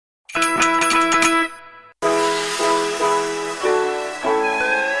There's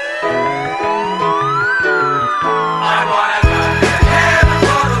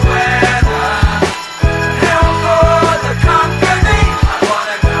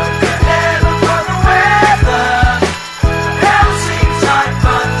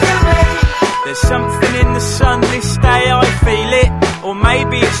something in the sun this day, I feel it. Or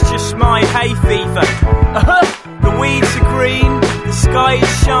maybe it's just my hay fever. The weeds are green, the sky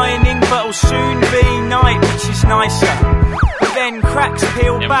is shining, but it'll soon be night, which is nicer. But then cracks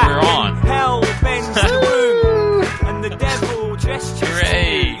peel back, and hell bends the room, and the devil gestures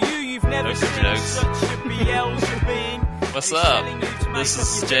Hooray. to you. You've never seen such a Beelzebub. What's up? This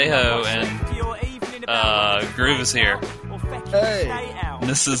is J-Ho, and Groove is here. Hey. And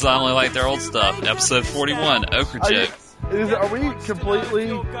this is I Only Like Their Old Stuff, episode 41, Okra Joke. Are we completely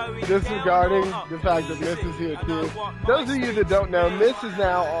disregarding the fact that Miss is here too? Those of you that don't know, Miss is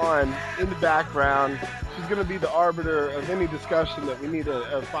now on in the background. She's going to be the arbiter of any discussion that we need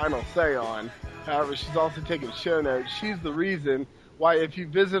a final say on. However, she's also taking show notes. She's the reason why if you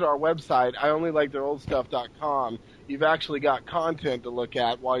visit our website, IOnlyLikeTheirOldStuff.com, you've actually got content to look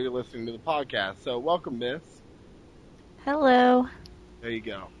at while you're listening to the podcast. So welcome, Miss. Hello. There you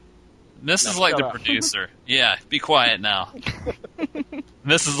go. Miss is like the producer. Yeah, be quiet now.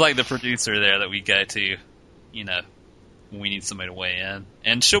 Miss is like the producer there that we go to, you know, when we need somebody to weigh in.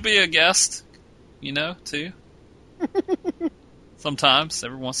 And she'll be a guest, you know, too. Sometimes,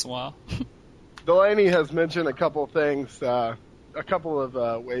 every once in a while. Delaney has mentioned a couple of things, a couple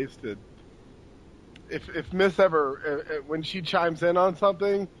of ways to... If Miss ever, when she chimes in on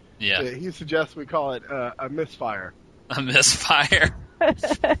something, yeah, he suggests we call it a misfire. A misfire.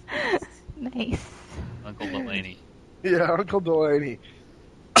 Nice. Uncle Delaney. Yeah, Uncle Delaney.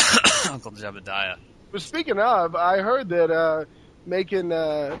 Uncle Jebediah. But speaking of, I heard that making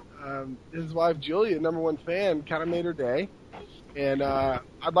his wife Julia #1 fan kind of made her day. And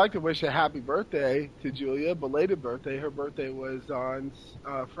I'd like to wish a happy birthday to Julia, belated birthday. Her birthday was on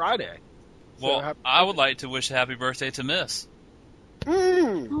Friday. Well, I would like to wish a happy birthday to Miss.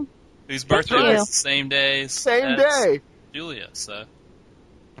 Whose Thank birthday you. is the same day as Julia, so.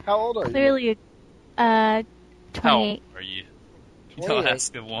 How old are Clearly, you? 28. How old are you? You don't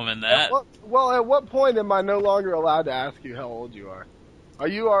ask a woman that. Well, at what point am I no longer allowed to ask you how old you are? Are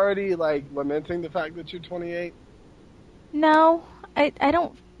you already, like, lamenting the fact that you're 28? No, I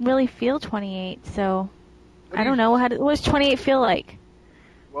don't really feel 28, so I don't know. What does 28 feel like?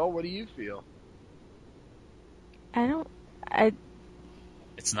 Well, what do you feel?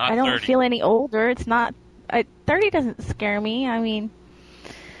 It's not I don't 30. feel any older. It's not... 30 doesn't scare me. I mean,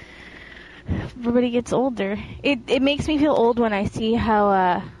 everybody gets older. It makes me feel old when I see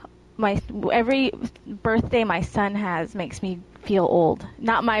how every birthday my son has makes me feel old.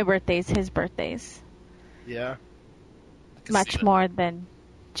 Not my birthdays, his birthdays. Yeah. Much more than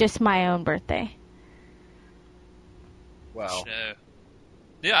just my own birthday. Wow.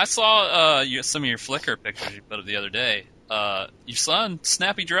 Yeah, I saw some of your Flickr pictures you put up the other day. Your son,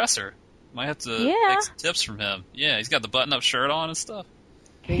 snappy dresser. Might have to take some tips from him. Yeah, he's got the button-up shirt on and stuff.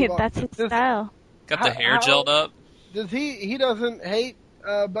 That's his style. Got the hair gelled up. Does he doesn't hate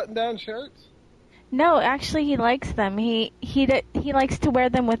button-down shirts? No, actually, he likes them. He likes to wear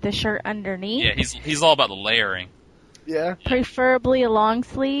them with the shirt underneath. Yeah, he's all about the layering. Yeah. Preferably a long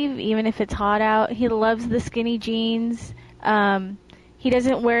sleeve, even if it's hot out. He loves the skinny jeans. He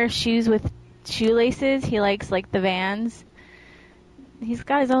doesn't wear shoes with shoelaces. He likes, like, the Vans. He's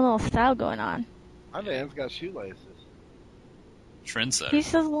got his own little style going on. My Vans got shoelaces. Trendsetter. He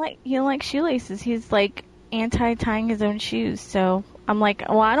just doesn't like shoelaces. He's, like, anti-tying his own shoes. So I'm like,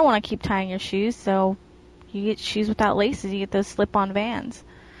 well, I don't want to keep tying your shoes, so you get shoes without laces. You get those slip-on Vans.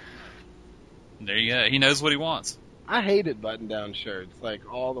 There you go. He knows what he wants. I hated button-down shirts,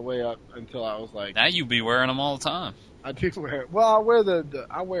 like, all the way up until I was like... Now you be wearing them all the time. I do wear... Well,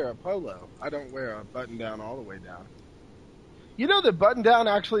 I wear a polo. I don't wear a button-down all the way down. You know that button-down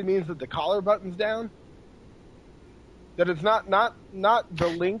actually means that the collar button's down? That it's not the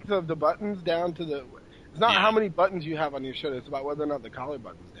length of the buttons down to the... It's not how many buttons you have on your shirt. It's about whether or not the collar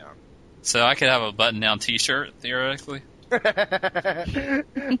button's down. So I could have a button-down T-shirt, theoretically? I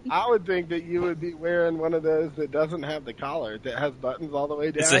would think that you would be wearing one of those that doesn't have the collar, that has buttons all the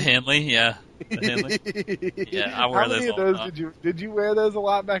way down. It's a Henley, yeah. A Henley. Yeah, I wear those all the time. Did you wear those a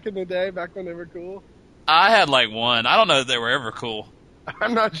lot back in the day, back when they were cool? I had like one. I don't know if they were ever cool.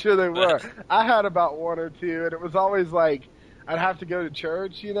 I'm not sure they were. I had about one or two, and it was always like, I'd have to go to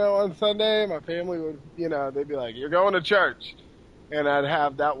church, on Sunday. My family would, they'd be like, "You're going to church." And I'd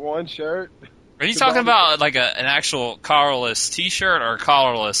have that one shirt. Are you talking about like an actual collarless T-shirt or a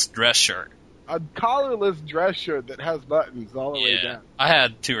collarless dress shirt? A collarless dress shirt that has buttons all the way Yeah, down. I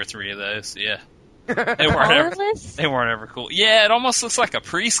had 2 or 3 of those. Yeah, they Collarless? weren't ever cool. Yeah, it almost looks like a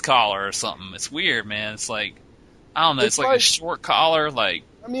priest collar or something. It's weird, man. It's like I don't know. It's like a short collar, like.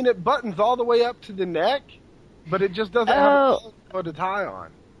 I mean, it buttons all the way up to the neck, but it just doesn't have a collar to put a tie on.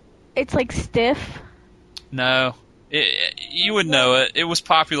 It's like stiff. No, you would know it. It was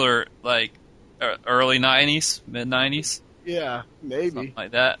popular like early 90s, mid 90s, Yeah, maybe. something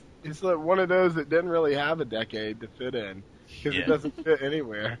like that. It's like one of those that didn't really have a decade to fit in because Yeah. it doesn't fit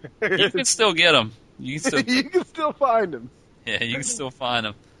anywhere. You can still get them. You can still find them. yeah, you can still find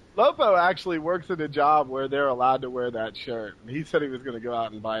them. Lopo actually works at a job where they're allowed to wear that shirt. He said he was going to go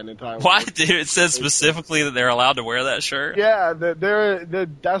out and buy an entire. What, dude? It says specifically that they're allowed to wear that shirt. Yeah,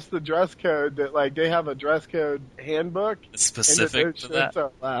 that's the dress code. That like they have a dress code handbook. It's specific and to that. that. Shirts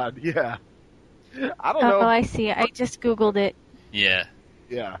are allowed. Yeah. I don't know. Oh, I see. I just Googled it. Yeah.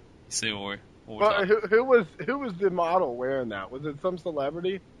 Yeah. See what we're Well, talking. who was the model wearing that? Was it some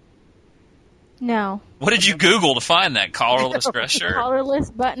celebrity? No. What did you Google to find that collarless dress shirt?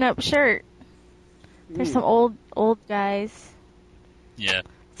 Collarless button-up shirt. There's some old guys. Yeah.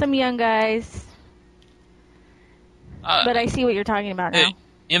 Some young guys. But I see what you're talking about now.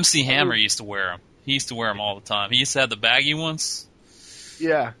 MC Hammer used to wear them. He used to wear them all the time. He used to have the baggy ones.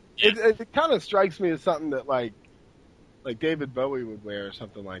 Yeah. Yeah. It kind of strikes me as something that like David Bowie would wear or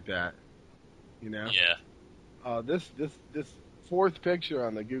something like that. You know? Yeah. This fourth picture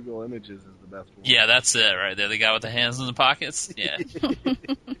on the Google Images is the best one. Yeah, that's it right there. The guy with the hands in the pockets. Yeah.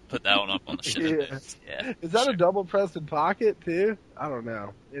 Put that one up on the show. Yeah. Yeah. Is that a double-breasted pocket too? I don't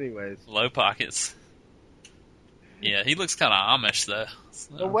know. Anyways, Low pockets. Yeah, he looks kind of Amish though.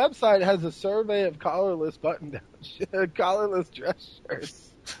 So. the website has a survey of collarless button-down, collarless dress shirts.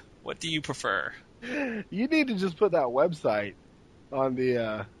 What do you prefer? You need to just put that website on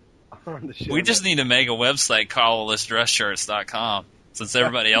the show. We just need to make a website, collarlessdressshirts.com, since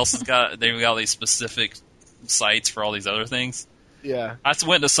everybody else they've got all these specific sites for all these other things. Yeah. I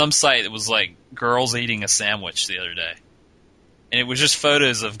went to some site that was like girls eating a sandwich the other day, and it was just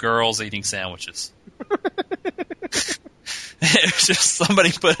photos of girls eating sandwiches. It was just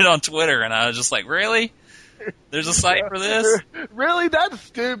somebody put it on Twitter, and I was just like, really? There's a site for this? Really? That's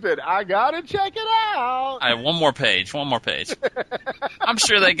stupid. I gotta check it out. I have one more page. I'm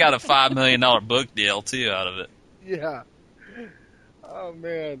sure they got a $5 million book deal, too, out of it. Yeah. Oh,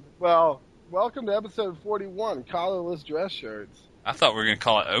 man. Well, welcome to episode 41, Collarless Dress Shirts. I thought we were going to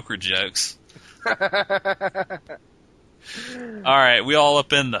call it Okra Jokes. All right, we all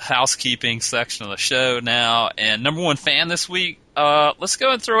up in the housekeeping section of the show now. And number one fan this week, let's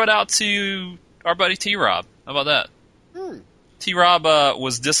go and throw it out to our buddy T-Rob. How about that? T-Rob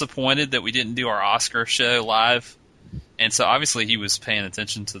was disappointed that we didn't do our Oscar show live. And so obviously he was paying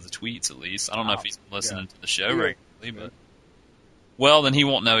attention to the tweets at least. I don't know if he's been listening to the show regularly, but well, then he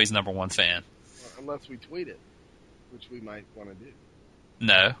won't know he's number one fan. Well, unless we tweet it, which we might want to do.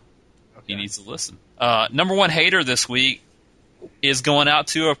 No, Okay. he needs to listen. Number one hater this week is going out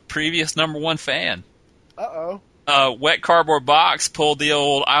to a previous number one fan. Uh-oh. Wet Cardboard Box pulled the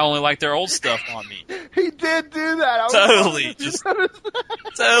old "I only like their old stuff" on me. He did do that. Totally, just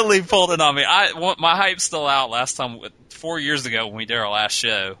totally pulled it on me. My hype's still out. Last time, 4 years ago when we did our last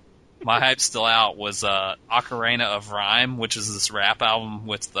show, my hype's still out was Ocarina of Rhyme, which is this rap album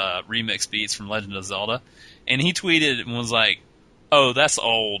with the remix beats from Legend of Zelda. And he tweeted and was like, "Oh, that's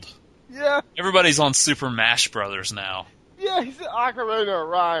old. Yeah. Everybody's on Super Mash Brothers now." Yeah, he said Ocarina of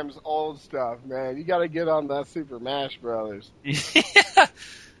Rhyme's old stuff, man. You got to get on that Super Mash Brothers. Yeah.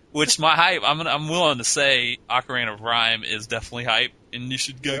 Which my hype, I'm willing to say Ocarina of Rhyme is definitely hype, and you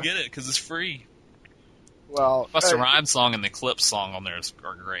should go get it because it's free. Well, Busta Rhymes song and the Eclipse song on there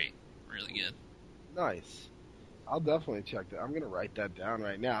are great, really good. Nice. I'll definitely check that. I'm gonna write that down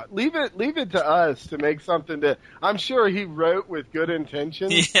right now. Leave it to us to make something that I'm sure he wrote with good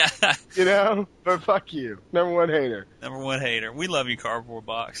intentions. Yeah, You know, but fuck you, number one hater. number one hater. We love you, Cardboard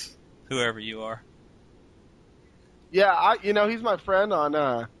Box, whoever you are. Yeah, he's my friend on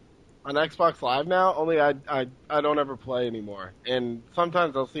Xbox Live now. Only I don't ever play anymore, and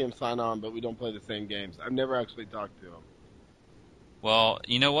sometimes I'll see him sign on, but we don't play the same games. I've never actually talked to him. Well,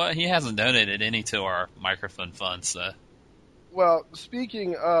 you know what? He hasn't donated any to our microphone fund, so. Well,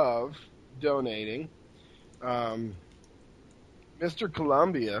 speaking of donating, Mr.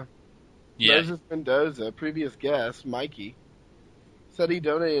 Columbia, Yeah, Moses Mendoza, previous guest, Mikey, said he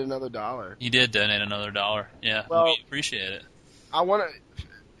donated another $1. he did donate another $1. Yeah, Well- we appreciate it. I want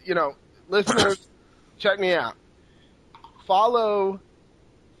to, listeners, check me out. Follow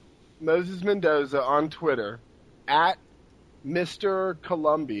Moses Mendoza on Twitter at Mr.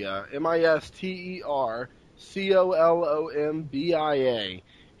 Columbia, MisterColombia.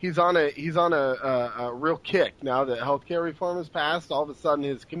 He's on a real kick now that healthcare reform has passed. All of a sudden,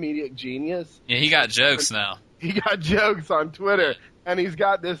 his comedic genius. Yeah, he got jokes now. He got jokes on Twitter, and he's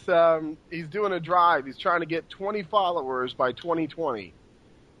got this. He's doing a drive. He's trying to get 20 followers by 2020.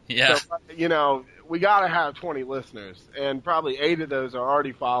 Yeah. So, you know, we got to have 20 listeners, and probably 8 of those are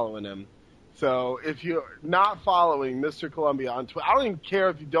already following him. So if you're not following Mr. Columbia on Twitter, I don't even care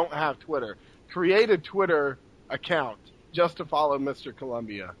if you don't have Twitter. Create a Twitter account just to follow Mr.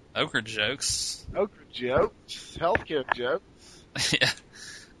 Columbia. Ochre jokes. Ochre jokes. Healthcare jokes.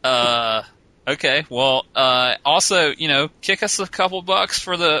 Yeah. Okay. Well, also, you know, kick us a couple bucks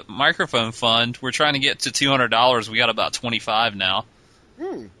for the microphone fund. We're trying to get to $200. We got about 25 now.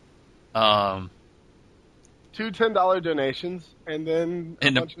 2 $10 donations, and then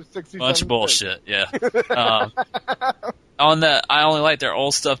a bunch of 67 bunch of bullshit, yeah. On the I only like their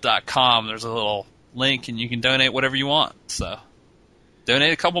old stuff.com, there's a little link, and you can donate whatever you want. So,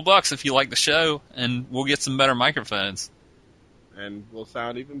 donate a couple bucks if you like the show, and we'll get some better microphones. And we'll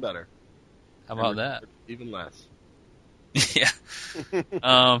sound even better. How about that? Even less. Yeah.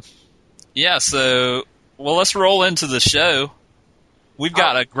 Yeah, so, well, let's roll into the show. We've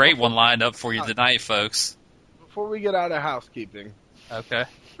got a great one lined up for you tonight, folks. Before we get out of housekeeping. Okay.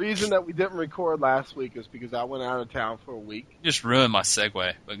 The reason that we didn't record last week is because I went out of town for a week. You just ruined my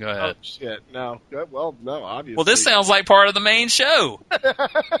segue, but go ahead. Oh, shit. No. Well, no, obviously. Well, this sounds like part of the main show.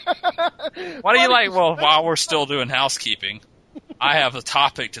 Why do you like, well, while we're still doing housekeeping, I have a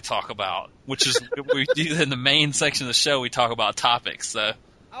topic to talk about, which is we do in the main section of the show, we talk about topics, so.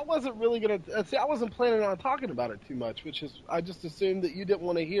 I wasn't really going to, I wasn't planning on talking about it too much, which is, I just assumed that you didn't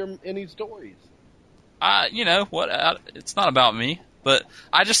want to hear any stories. You know, what? It's not about me, but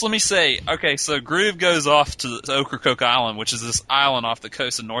let me say, okay, so Groove goes off to Ocracoke Island, which is this island off the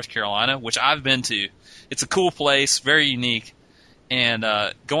coast of North Carolina, which I've been to. It's a cool place, very unique, and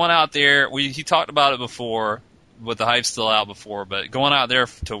going out there, he talked about it before, with the hype still out before, but going out there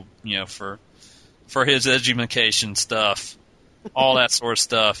to, you know, for his education stuff, all that sort of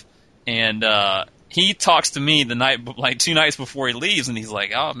stuff, and he talks to me the night, like 2 nights before he leaves, and he's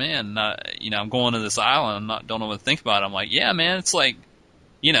like, "Oh man, you know, I'm going to this island. Don't know what to think about it." I'm like, "Yeah, man, it's like,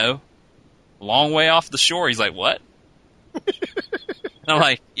 you know, a long way off the shore." He's like, "What?" And I'm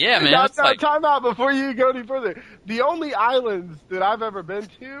like, "Yeah, man." Now, like, time out before you go any further. The only islands that I've ever been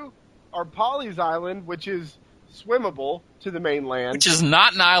to are Pawleys Island, which is swimmable to the mainland, which is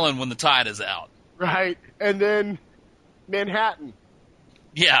not an island when the tide is out, right? And then Manhattan.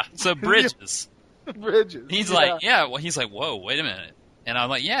 Yeah, so Bridges. Bridges. He's like, whoa, wait a minute. And I'm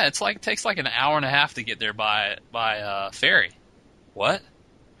like, yeah, it takes like an hour and a half to get there by ferry. What?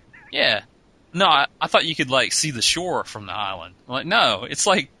 Yeah. No, I thought you could like see the shore from the island. I'm like, no, it's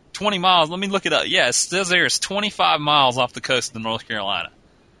like 20 miles. Let me look it up. Yeah, it says there it's 25 miles off the coast of North Carolina.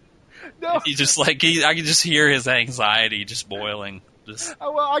 No. And he just like, I could just hear his anxiety just boiling.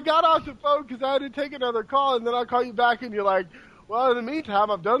 Well, I got off the phone because I had to take another call, and then I call you back, and you're like, well, in the meantime,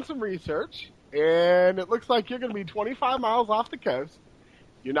 I've done some research, and it looks like you're going to be 25 miles off the coast.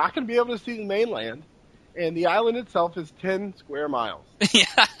 You're not going to be able to see the mainland, and the island itself is 10 square miles. Yeah.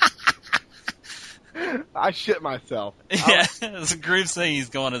 I shit myself. Yeah, it's a group saying he's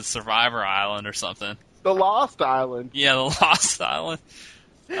going to Survivor Island or something. The Lost Island. Yeah, the Lost Island.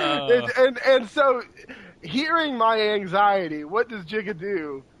 And so, hearing my anxiety, what does Jigga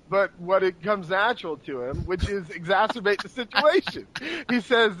do? But what it comes natural to him, which is exacerbate the situation. He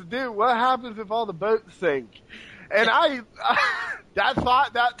says, dude, what happens if all the boats sink? And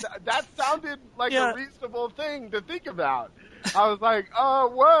that sounded like a reasonable thing to think about. I was like, oh,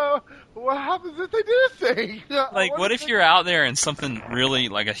 whoa, what happens if they do sink? Like, what if you're out there and something really,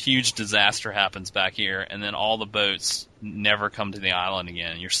 like a huge disaster happens back here, and then all the boats never come to the island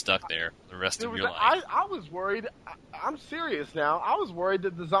again, and you're stuck there for the rest of your life? I was worried. I'm serious now. I was worried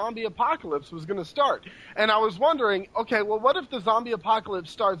that the zombie apocalypse was going to start. And I was wondering, okay, well, what if the zombie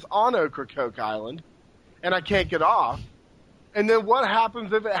apocalypse starts on Ocracoke Island, and I can't get off? And then what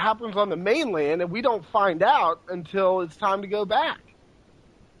happens if it happens on the mainland and we don't find out until it's time to go back?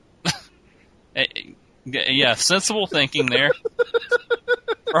 Yeah, sensible thinking there.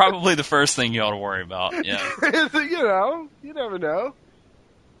 Probably the first thing you ought to worry about, yeah. You never know.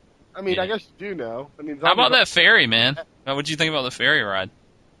 I mean, yeah. I guess you do know. I mean, how about that ferry, man? What did you think about the ferry ride?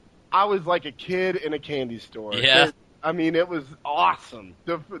 I was like a kid in a candy store. Yeah. It was awesome.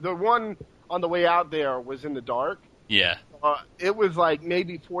 The one on the way out there was in the dark. Yeah. It was like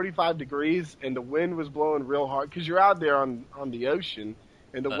maybe 45 degrees, and the wind was blowing real hard because you're out there on the ocean,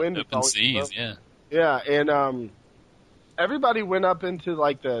 and the wind is open always seas, blowing. yeah. Yeah, and everybody went up into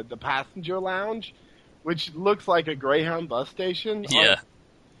like the passenger lounge, which looks like a Greyhound bus station. Yeah.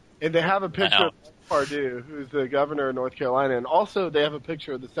 And they have a picture Wow. of Pardue, who's the governor of North Carolina, and also they have a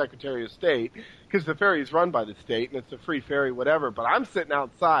picture of the Secretary of State, because the ferry is run by the state, and it's a free ferry, whatever. But I'm sitting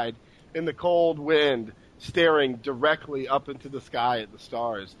outside in the cold wind, staring directly up into the sky at the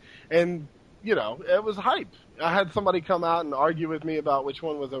stars. And, you know, it was hype. I had somebody come out and argue with me about which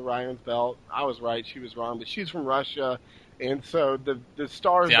one was Orion's belt. I was right, she was wrong, but she's from Russia, and so the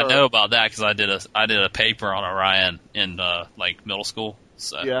stars See, are... I know about that because I did a paper on Orion in like middle school.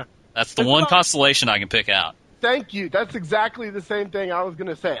 So Yeah. that's the It's one not- constellation I can pick out. Thank you. That's exactly the same thing I was going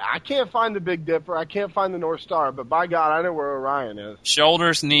to say. I can't find the Big Dipper. I can't find the North Star, but by God, I know where Orion is.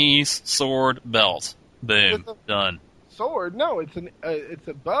 Shoulders, knees, sword, belt. Boom, done. Sword? No, it's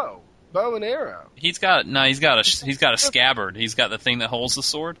a bow. Bow and arrow. He's got a scabbard. He's got the thing that holds the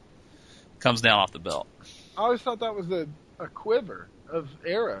sword. Comes down off the belt. I always thought that was a quiver of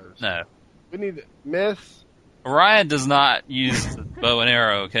arrows. No, We need Miss. Orion does not use the bow and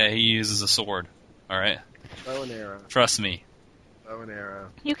arrow. Okay, he uses a sword. All right, Bow and arrow. trust me. Bow and arrow.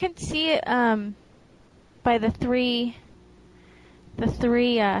 You can see it by the three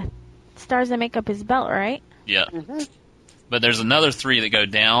stars that make up his belt, right? Yeah, Mm-hmm. but there's another 3 that go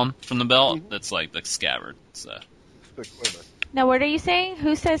down from the belt. That's like the scabbard. So It's the quiver. Now, what are you saying?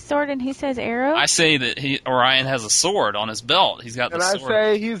 Who says sword and who says arrow? I say that Orion has a sword on his belt. He's got the And I sword.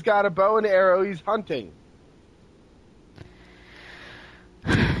 say he's got a bow and arrow. He's hunting.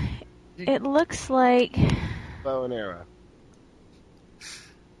 It looks like Bow and arrow.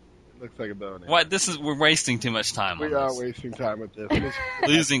 It looks like a bow and arrow. What? We're wasting too much time We on are this. wasting time with this.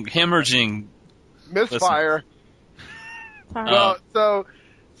 Hemorrhaging. Misfire. sorry. Well,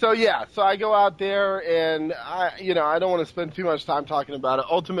 so yeah, so I go out there and I don't want to spend too much time talking about it.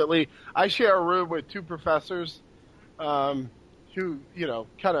 Ultimately, I share a room with 2 professors, who,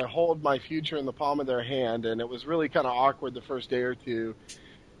 kind of hold my future in the palm of their hand, and it was really kind of awkward the first day or two,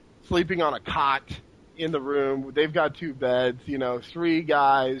 sleeping on a cot in the room. They've got 2 beds, 3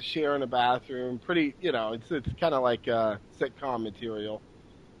 guys sharing a bathroom. Pretty, it's kind of like sitcom material.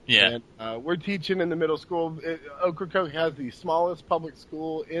 Yeah. And we're teaching in the middle school. Ocracoke has the smallest public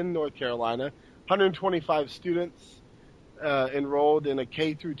school in North Carolina, 125 students enrolled in a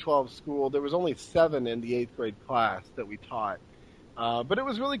K through 12 school. There was only 7 in the 8th grade class that we taught. But it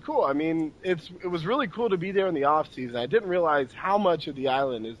was really cool. I mean, it was really cool to be there in the off season. I didn't realize how much of the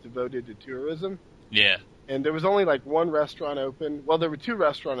island is devoted to tourism. Yeah. And there was only like 1 restaurant open. Well, there were 2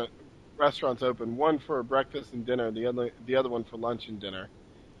 restaurants open. One for breakfast and dinner, the other one for lunch and dinner.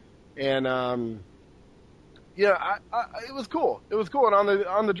 And it was cool. It was cool. And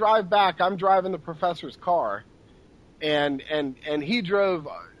on the drive back, I'm driving the professor's car, and he drove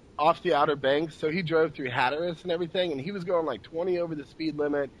off the Outer Banks, so he drove through Hatteras and everything, and he was going like 20 over the speed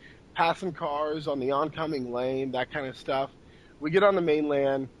limit, passing cars on the oncoming lane, that kind of stuff. We get on the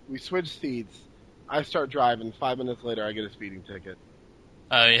mainland, we switch seats. I start driving. 5 minutes later, I get a speeding ticket.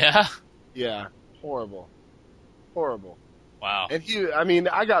 Oh yeah. Yeah, horrible. Wow. And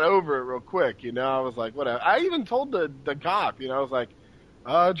I got over it real quick, I was like, whatever. I even told the cop, I was like,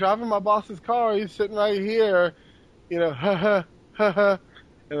 driving my boss's car, he's sitting right here, ha ha.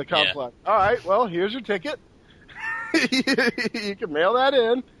 And the cop's like, all right, well, here's your ticket. You can mail that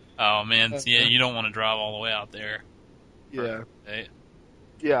in. Oh man, yeah, you don't want to drive all the way out there. Yeah. Hey,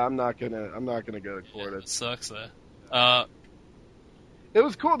 Yeah, I'm not gonna go to court. it sucks though. It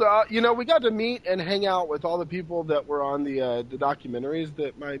was cool to, we got to meet and hang out with all the people that were on the documentaries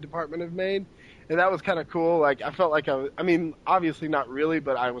that my department have made, and that was kind of cool. Like, I felt like obviously not really,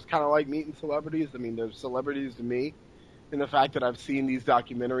 but I was kind of like meeting celebrities. I mean, they're celebrities to me, in the fact that I've seen these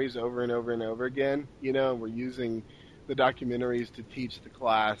documentaries over and over and over again. And we're using the documentaries to teach the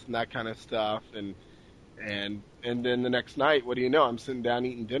class and that kind of stuff, and then the next night, what do you know? I'm sitting down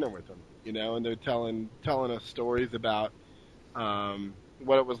eating dinner with them, and they're telling us stories about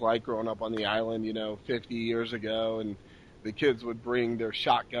what it was like growing up on the island, 50 years ago, and the kids would bring their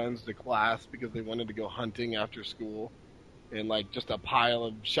shotguns to class because they wanted to go hunting after school, and like just a pile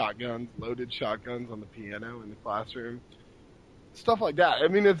of loaded shotguns on the piano in the classroom, stuff like that. I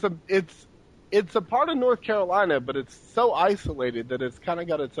mean, it's a part of North Carolina, but it's so isolated that it's kind of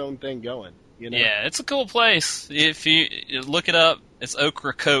got its own thing going. Yeah, it's a cool place. If you look it up, it's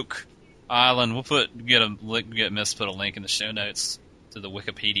Ocracoke Island. We'll get Miss to put a link in the show notes to the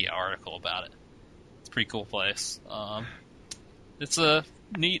Wikipedia article about it. It's a pretty cool place. It's a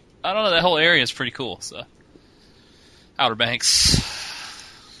neat. I don't know. That whole area is pretty cool. So, Outer Banks.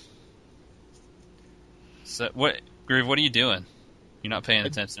 So what, Groove? What are you doing? You're not paying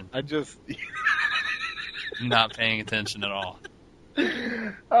attention. You're not paying attention at all.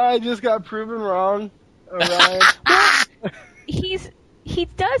 I just got proven wrong, Orion. He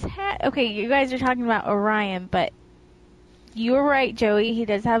does have... Okay, you guys are talking about Orion, but you're right, Joey. He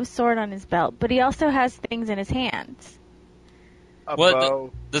does have a sword on his belt, but he also has things in his hands.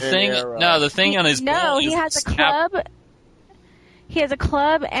 The thing on his belt he has a club. He has a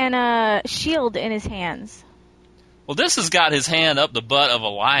club and a shield in his hands. Well, this has got his hand up the butt of a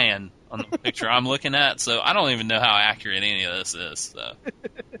lion on the picture I'm looking at, so I don't even know how accurate any of this is. So,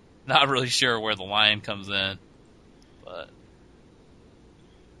 not really sure where the lion comes in. But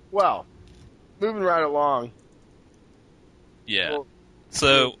well, moving right along. Yeah.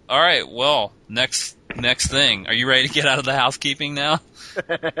 So, all right. Well, next thing. Are you ready to get out of the housekeeping now?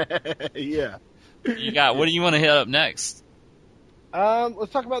 Yeah. What do you want to hit up next?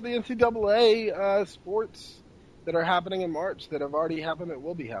 Let's talk about the NCAA sports that are happening in March, that have already happened, that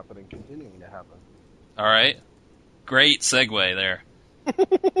will be happening, continuing to happen. All right. Great segue there.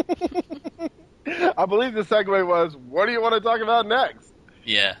 I believe the segue was, what do you want to talk about next?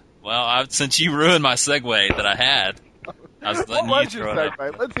 Yeah. Well, since you ruined my segue that I had, I was letting what was you your throw it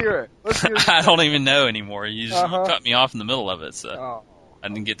segue? Let's hear it. I don't even know anymore. You just cut me off in the middle of it, so I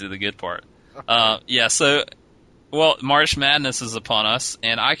didn't get to the good part. March Madness is upon us,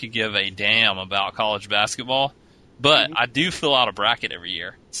 and I could give a damn about college basketball, but I do fill out a bracket every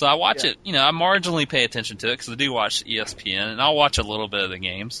year. So I watch it, I marginally pay attention to it because I do watch ESPN, and I'll watch a little bit of the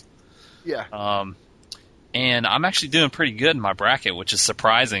games. Yeah. And I'm actually doing pretty good in my bracket, which is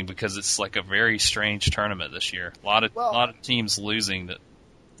surprising because it's like a very strange tournament this year. A lot of teams losing that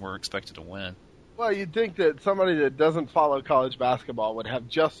were expected to win. Well, you'd think that somebody that doesn't follow college basketball would have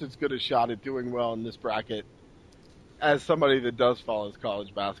just as good a shot at doing well in this bracket as somebody that does follow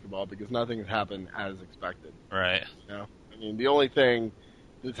college basketball, because nothing has happened as expected. Right. I mean, the only thing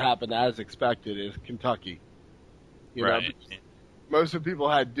that's happened as expected is Kentucky. Right. Most of the people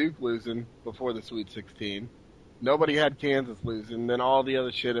had Duke losing before the Sweet 16. Nobody had Kansas losing. Then all the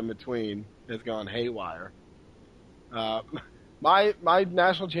other shit in between has gone haywire. My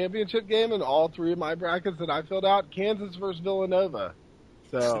national championship game in all three of my brackets that I filled out, Kansas versus Villanova.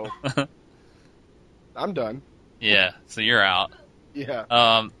 So I'm done. Yeah, so you're out. Yeah.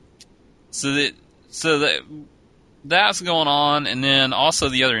 That's going on, and then also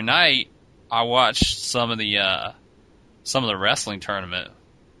the other night I watched some of the wrestling tournament.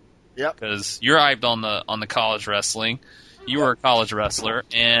 Yep. Because you're hyped on the college wrestling. You were a college wrestler,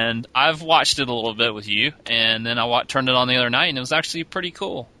 and I've watched it a little bit with you, and then I turned it on the other night, and it was actually pretty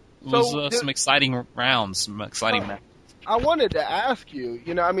cool. It was some exciting rounds, some exciting matches. I wanted to ask you,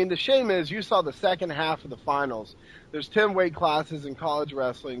 the shame is you saw the second half of the finals. There's 10 weight classes in college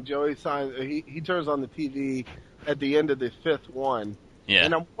wrestling. Joey he turns on the TV at the end of the fifth one. Yeah.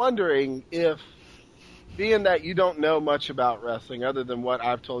 And I'm wondering if, being that you don't know much about wrestling other than what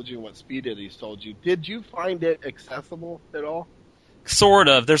I've told you and what Speed Eddie's told you, did you find it accessible at all? Sort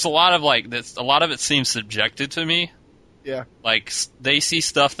of. There's a lot of this. A lot of it seems subjected to me. Yeah. Like, they see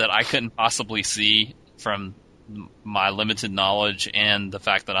stuff that I couldn't possibly see from my limited knowledge and the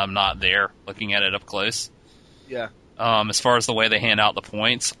fact that I'm not there looking at it up close. Yeah. As far as the way they hand out the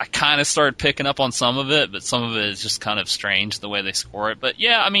points, I kind of started picking up on some of it, but some of it is just kind of strange the way they score it. But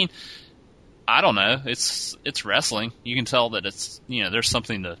yeah, I mean, I don't know. It's wrestling. You can tell that it's, there's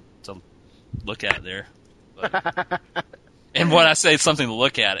something to look at there. But, and when I say it's something to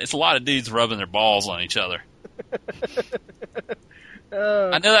look at, it's a lot of dudes rubbing their balls on each other.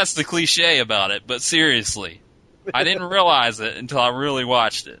 I know that's the cliche about it, but seriously, I didn't realize it until I really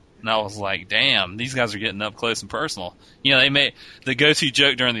watched it. And I was like, damn, these guys are getting up close and personal. They made the go-to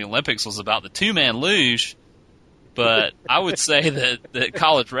joke during the Olympics was about the two-man luge, but I would say that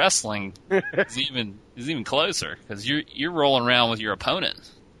college wrestling is even closer because you're rolling around with your opponent.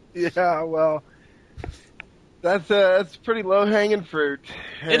 Yeah, well, that's pretty low-hanging fruit.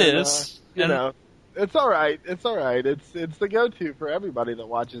 It is. It's all right. It's all right. It's the go-to for everybody that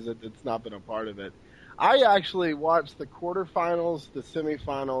watches it that's not been a part of it. I actually watched the quarterfinals, the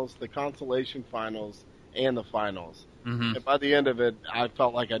semifinals, the consolation finals, and the finals. Mm-hmm. And by the end of it, I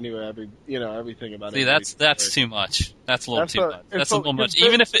felt like I knew everything about it. See, that's too much. That's a little too much. That's a little much.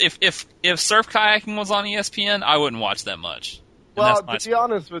 Even if surf kayaking was on ESPN, I wouldn't watch that much. Well, to be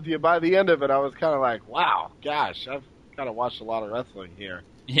honest with you, by the end of it, I was kind of like, wow, gosh, I've kind of watched a lot of wrestling here.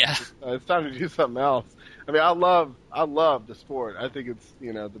 Yeah. It's time to do something else. I mean, I love the sport. I think it's,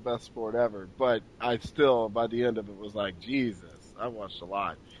 the best sport ever. But I still, by the end of it, was like, Jesus, I watched a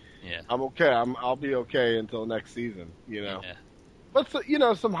lot. Yeah. I'm okay. I'll be okay until next season, Yeah. But,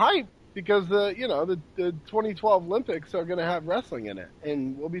 some hype because the 2012 Olympics are going to have wrestling in it,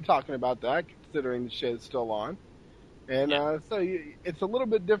 and we'll be talking about that considering the show's still on. And it's a little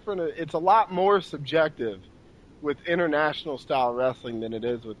bit different. It's a lot more subjective with international style wrestling than it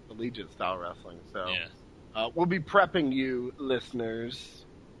is with collegiate style wrestling. So we'll be prepping you listeners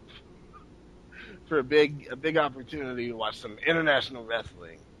for a big opportunity to watch some international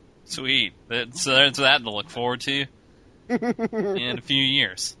wrestling. Sweet. So there's that to look forward to in a few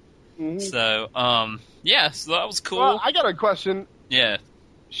years. Mm-hmm. So, so that was cool. Well, I got a question. Yeah.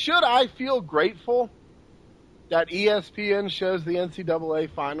 Should I feel grateful that ESPN shows the NCAA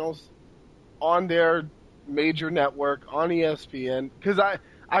finals on their major network on ESPN? Because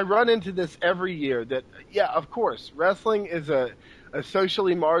I run into this every year that, of course, wrestling is a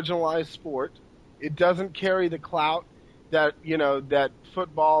socially marginalized sport. It doesn't carry the clout that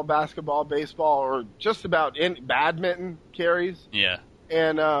football, basketball, baseball, or just about badminton carries. Yeah.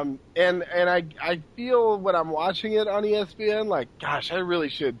 And I feel when I'm watching it on ESPN, like, gosh,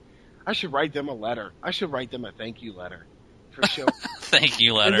 I should write them a letter. I should write them a thank you letter for sure. Thank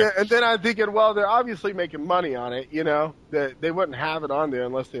you letter. And then I'm thinking, well, they're obviously making money on it, that they wouldn't have it on there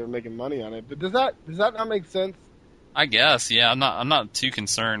unless they were making money on it. But does that not make sense? I guess, yeah. I'm not too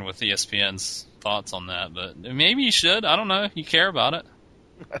concerned with ESPN's thoughts on that, but maybe you should. I don't know. You care about it.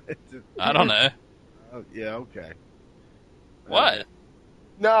 I don't know. Yeah, okay. What?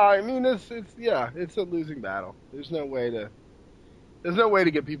 No, I mean it's a losing battle. There's no way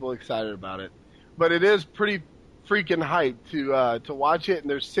to get people excited about it. But it is pretty freaking hype to watch it, and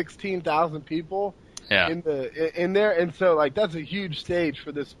there's 16,000 people in there, and so like that's a huge stage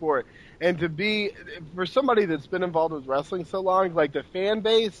for this sport. And for somebody that's been involved with wrestling so long, like the fan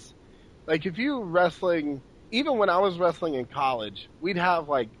base, like if you wrestling, even when I was wrestling in college, we'd have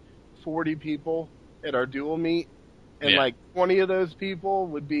like 40 people at our dual meet. And like 20 of those people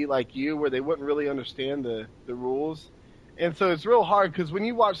would be like you, where they wouldn't really understand the rules. And so it's real hard because when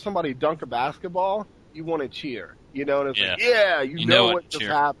you watch somebody dunk a basketball, you want to cheer, and it's like, you know what just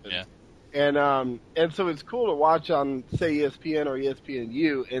happened. Yeah. And so it's cool to watch on, say, ESPN or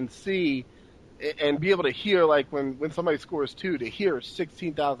ESPNU and see and be able to hear, like when somebody scores 2, to hear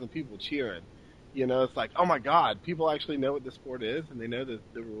 16,000 people cheering. It's like, oh my God, people actually know what the sport is and they know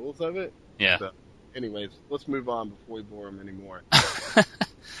the rules of it. Yeah. So, anyways, let's move on before we bore them anymore.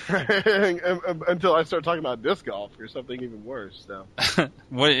 Until I start talking about disc golf or something even worse. So,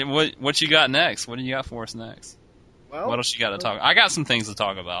 what you got next? What do you got for us next? Well, what else you got to talk? I got some things to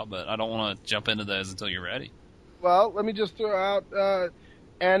talk about, but I don't want to jump into those until you're ready. Well, let me just throw out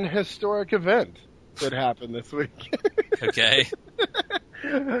an historic event that happened this week. Okay.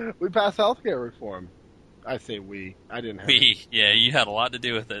 We passed healthcare reform. I say we. I didn't have Yeah, you had a lot to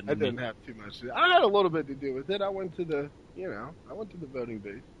do with it. I didn't have too much to do. I had a little bit to do with it. I went to the voting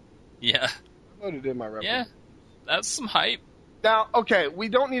booth. Yeah. I voted in my representative. Yeah, that's some hype. Now, okay, we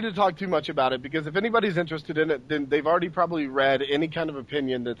don't need to talk too much about it because if anybody's interested in it, then they've already probably read any kind of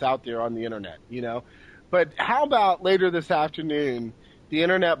opinion that's out there on the internet, But how about later this afternoon, the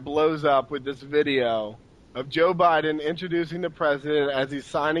internet blows up with this video of Joe Biden introducing the president as he's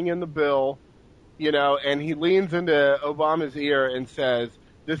signing in the bill, and he leans into Obama's ear and says,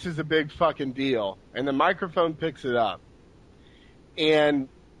 "This is a big fucking deal." And the microphone picks it up. And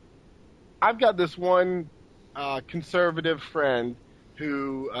I've got this one conservative friend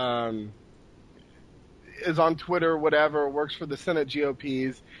who is on Twitter, whatever, works for the Senate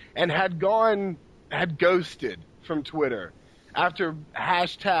GOPs, and had ghosted from Twitter after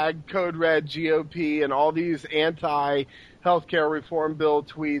hashtag Code Red GOP and all these anti-healthcare reform bill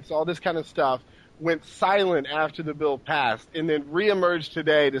tweets, all this kind of stuff, went silent after the bill passed, and then reemerged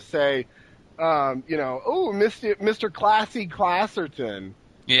today to say, Mr. Classy Classerton.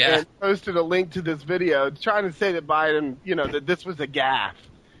 Yeah. And posted a link to this video trying to say that Biden, that this was a gaffe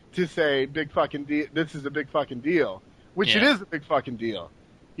to say this is a big fucking deal, which it is a big fucking deal,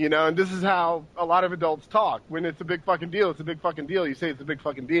 and this is how a lot of adults talk. When it's a big fucking deal, it's a big fucking deal. You say it's a big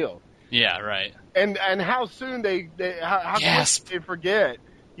fucking deal. Yeah, right. And how soon how quick they forget,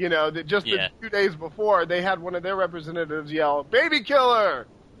 that just the 2 days before they had one of their representatives yell, "Baby killer,"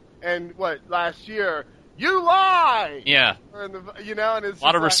 and last year, "You lie!" Yeah. And it's a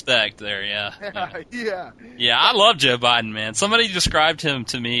lot of respect there, yeah. Yeah, I love Joe Biden, man. Somebody described him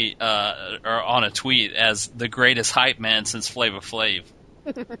to me or on a tweet as the greatest hype man since Flava Flav.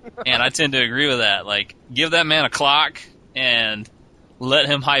 And I tend to agree with that. Like, give that man a clock and let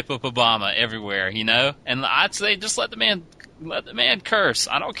him hype up Obama everywhere, And I'd say just let the man curse.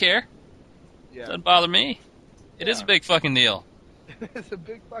 I don't care. Yeah. Doesn't bother me. It is a big fucking deal. It's a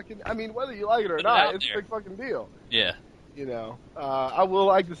big fucking... I mean, whether you like it or not, it's a big fucking deal. Yeah. I will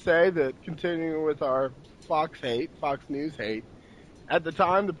like to say that continuing with our Fox News hate, at the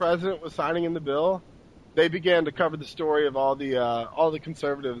time the president was signing in the bill, they began to cover the story of all the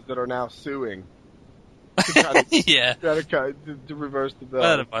conservatives that are now suing. Yeah. To reverse the bill.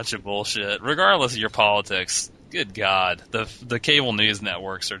 What a bunch of bullshit. Regardless of your politics, good God, the cable news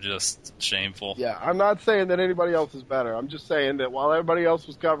networks are just shameful. Yeah, I'm not saying that anybody else is better. I'm just saying that while everybody else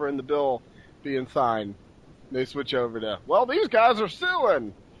was covering the bill being signed, they switch over to, well, these guys are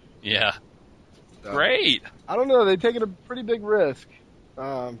suing. Yeah. So, great. I don't know. They've taken a pretty big risk,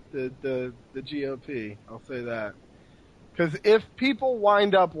 the GOP. I'll say that. Because if people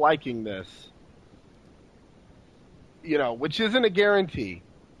wind up liking this, which isn't a guarantee,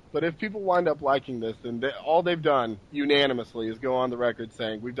 but if people wind up liking this, then all they've done unanimously is go on the record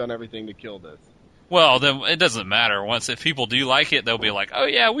saying, we've done everything to kill this. Well, then it doesn't matter. If people do like it, they'll be like, oh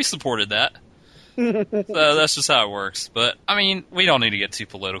yeah, we supported that. So that's just how it works. But, I mean, we don't need to get too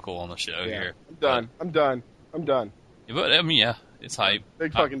political on the show here. I'm done. But, I mean, yeah, it's hype.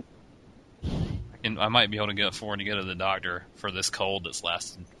 Big fucking... I might be able to afford to go to the doctor for this cold that's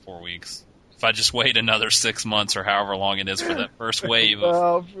lasted 4 weeks. If I just wait another 6 months or however long it is for that first wave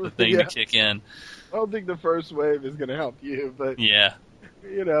of the thing to kick in. I don't think the first wave is going to help you, but... Yeah.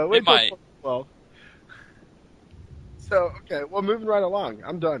 It might. Well. So, okay, well, moving right along.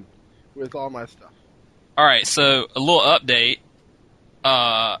 I'm done with all my stuff. All right, so a little update.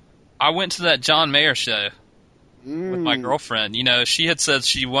 I went to that John Mayer show with my girlfriend. She had said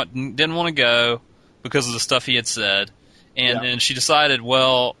she didn't want to go because of the stuff he had said. And then she decided,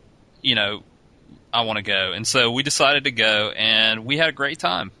 well, I want to go. And so we decided to go, and we had a great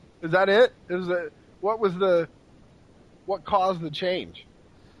time. Is that it? What caused the change?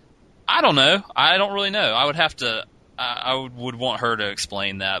 I don't know. I don't really know. I would have to... I would want her to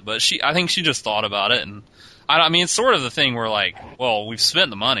explain that, but I think she just thought about it, and I mean, it's sort of the thing where like, well, we've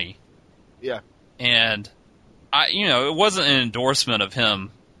spent the money, and it wasn't an endorsement of him.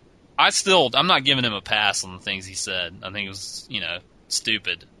 I'm not giving him a pass on the things he said. I think it was,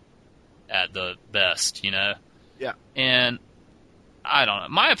 stupid at the best, and I don't know.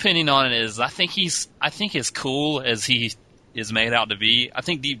 My opinion on it is, I think as cool as he is made out to be, I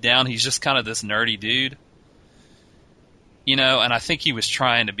think deep down he's just kind of this nerdy dude. And I think he was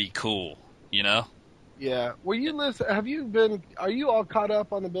trying to be cool, Yeah. Are you all caught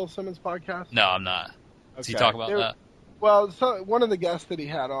up on the Bill Simmons podcast? No, I'm not. Does he talk about that? Well, so one of the guests that he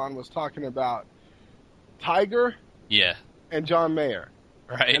had on was talking about Tiger and John Mayer.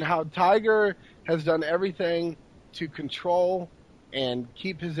 Right. And how Tiger has done everything to control and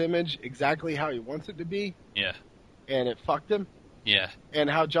keep his image exactly how he wants it to be. Yeah. And it fucked him. Yeah. And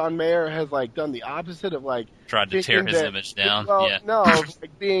how John Mayer has done the opposite of tried to tear his image down. Well, no,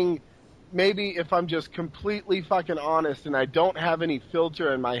 being maybe if I'm just completely fucking honest and I don't have any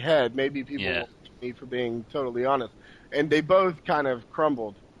filter in my head, maybe people will hate me for being totally honest. And they both kind of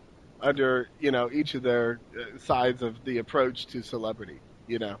crumbled under each of their sides of the approach to celebrity.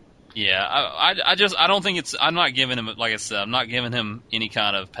 Yeah, I don't think I'm not giving him, like I said, I'm not giving him any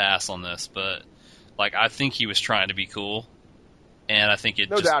kind of pass on this, but I think he was trying to be cool. And I think it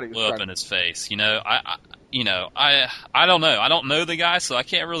blew up in his face. I don't know. I don't know the guy, so I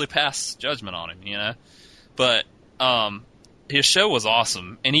can't really pass judgment on him. But his show was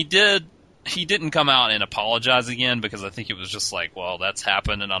awesome, and he didn't come out and apologize again because I think it was just well, that's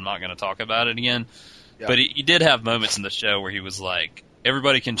happened, and I'm not going to talk about it again. Yeah. But he did have moments in the show where he was like,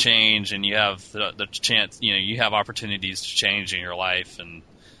 everybody can change, and you have the chance. You have opportunities to change in your life, and.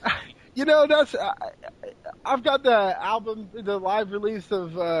 That's I've got the album, the live release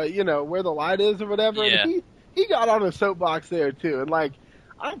of Where the Light Is or whatever. Yeah. And he got on a soapbox there too, and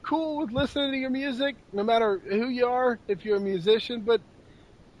I'm cool with listening to your music, no matter who you are, if you're a musician. But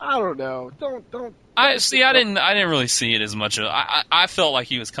I don't know. Don't. I didn't really see it as much. I felt like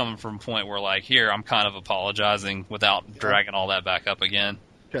he was coming from a point where here I'm kind of apologizing without dragging all that back up again.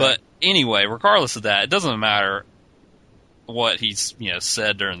 Okay. But anyway, regardless of that, it doesn't matter what he's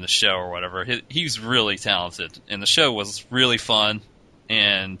said during the show or whatever. He's really talented, and the show was really fun,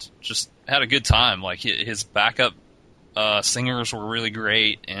 and just had a good time. His backup singers were really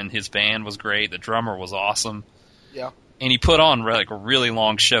great, and his band was great. The drummer was awesome. Yeah. And he put on a really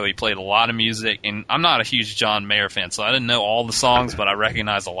long show. He played a lot of music, and I'm not a huge John Mayer fan, so I didn't know all the songs, but I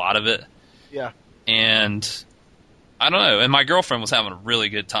recognized a lot of it. Yeah. And I don't know. And my girlfriend was having a really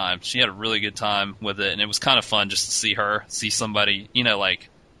good time. She had a really good time with it, and it was kind of fun just to see somebody,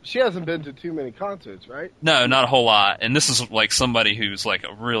 She hasn't been to too many concerts, right? No, not a whole lot. And this is somebody who's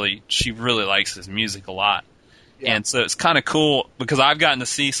she really likes his music a lot. Yeah. And so it's kind of cool because I've gotten to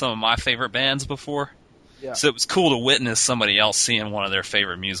see some of my favorite bands before. Yeah. So it was cool to witness somebody else seeing one of their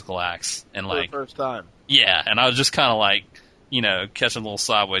favorite musical acts. And For the like, first time. yeah, and I was just kind of like, you know, catching little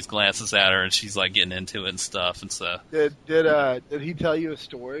sideways glances at her, and she's like getting into it and stuff. And so, Did he tell you a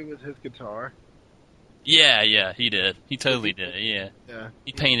story with his guitar? yeah, he did. He totally did. Yeah, Yeah.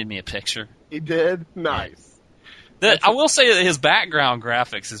 he painted me a picture. He did? Nice. I will say that his background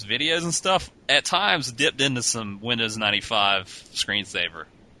graphics, his videos and stuff, at times dipped into some Windows 95 screensaver.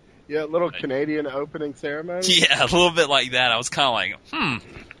 Yeah, little Canadian opening ceremony. Yeah, a little bit like that. I was kind of like,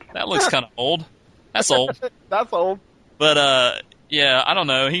 that looks kind of old. That's old. That's old. But, yeah, I don't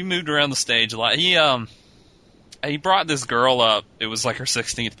know. He moved around the stage a lot. He brought this girl up. It was like her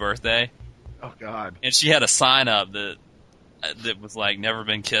 16th birthday. Oh, God. And she had a sign up that was like never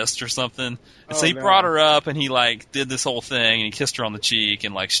been kissed or something. And so he no. brought her up and he like did this whole thing and he kissed her on the cheek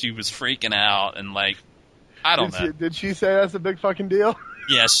and like she was freaking out and like, I don't know. Did she say that's a big fucking deal?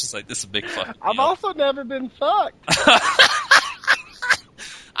 Yeah, she's like, this is a big fucking deal. I've also never been fucked.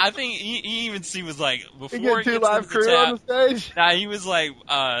 I think he was like, before You he get two gets live into the crew on the stage? nah, he was like,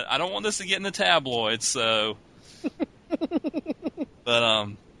 I don't want this to get in the tabloids, so. But,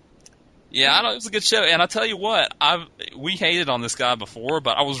 yeah, I know, it was a good show. And I tell you what, we hated on this guy before,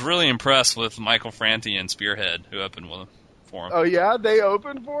 but I was really impressed with Michael Franti and Spearhead, who opened for him. Oh, yeah? They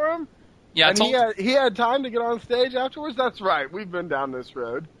opened for him? Yeah, And he had time to get on stage afterwards? That's right. We've been down this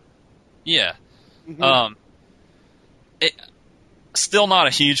road. yeah. Mhm. Still not a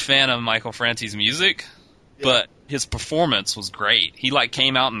huge fan of Michael Franti's music, Yeah. but his performance was great. He like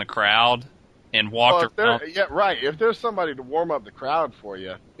came out in the crowd and walked around. Yeah, right. If there's somebody to warm up the crowd for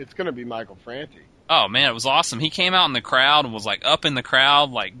you, it's going to be Michael Franti. Oh man, it was awesome. He came out in the crowd and was like up in the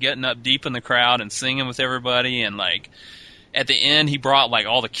crowd, like getting up deep in the crowd and singing with everybody. And like at the end, he brought like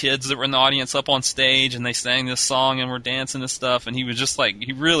all the kids that were in the audience up on stage and they sang this song and were dancing and stuff. And he was just like,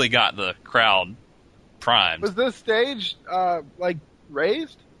 he really got the crowd primed. Was this stage, like,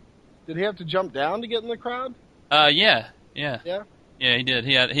 raised? Did he have to jump down to get in the crowd? Yeah. Yeah? Yeah, he did.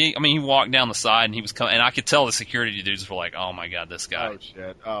 He walked down the side and he was coming, and I could tell the security dudes were like, "Oh my god, this guy." Oh,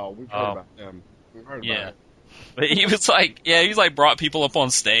 shit. Oh, we've heard about him. We've heard about it. But he was like brought people up on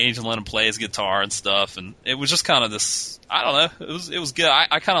stage and let him play his guitar and stuff, and it was just kind of this. I don't know. It was good.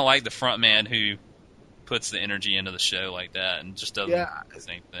 I kind of like the front man who puts the energy into the show like that and just doesn't do the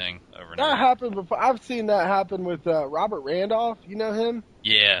same thing over and That over. happened before. I've seen that happen with Robert Randolph. You know him?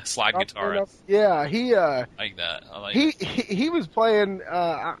 Yeah, slide Robert guitarist. Randolph? Yeah, he I like that. I like. he was playing.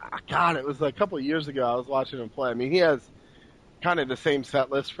 God, it was a couple of years ago. I was watching him play. I mean, he has kind of the same set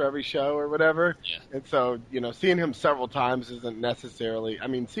list for every show or whatever. Yeah. And so, seeing him several times isn't necessarily. I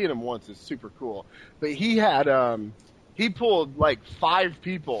mean, seeing him once is super cool. But he had he pulled like 5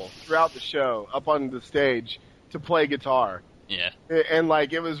 people throughout the show up on the stage to play guitar. Yeah. And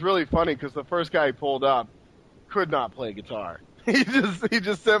like it was really funny because the first guy he pulled up could not play guitar. he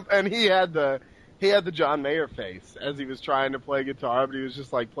had the John Mayer face as he was trying to play guitar, but he was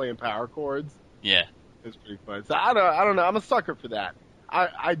just like playing power chords. Yeah. It was pretty fun. So I don't know. I'm a sucker for that.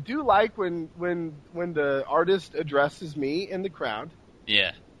 I do like when the artist addresses me in the crowd.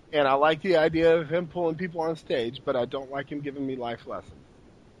 Yeah. And I like the idea of him pulling people on stage, but I don't like him giving me life lessons.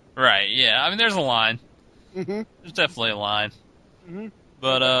 Right. Yeah. I mean, there's a line. Mm-hmm. There's definitely a line. Mm-hmm.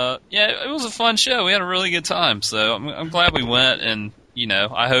 But yeah, it was a fun show. We had a really good time, so I'm glad we went. And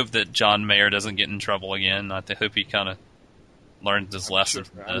I hope that John Mayer doesn't get in trouble again. I hope he kind of learned his lesson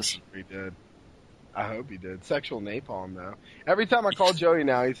from I'm this. sure he did. I hope he did. Sexual napalm, though. Every time I call Joey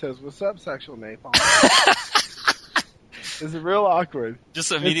now, he says, "What's up, sexual napalm?" It's real awkward.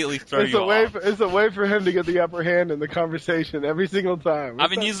 Just immediately throw you off. It's a way for him to get the upper hand in the conversation every single time.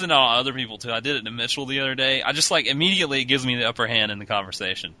 I've been using it on other people too. I did it to Mitchell the other day. I just immediately it gives me the upper hand in the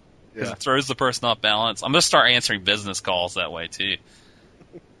conversation because it throws the person off balance. I'm gonna start answering business calls that way too.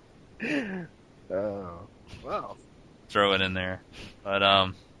 Oh, wow. Throw it in there,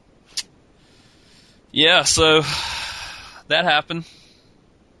 but yeah. So that happened,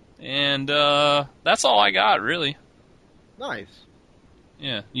 and that's all I got really. Nice.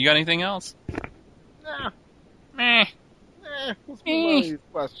 Yeah. You got anything else? Nah. Meh. Let's move on to these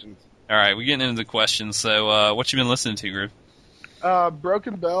questions. All right, we're getting into the questions. So, what you been listening to, Groove?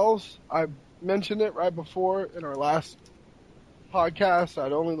 Broken Bells. I mentioned it right before in our last podcast.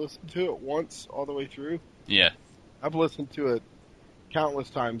 I'd only listened to it once all the way through. Yeah. I've listened to it countless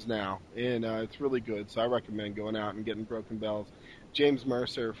times now, and it's really good. So I recommend going out and getting Broken Bells. James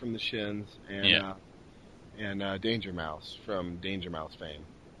Mercer from the Shins, and Danger Mouse from Danger Mouse fame.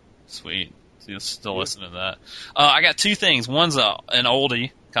 Sweet. So you'll still listen to that. I got 2 things. One's an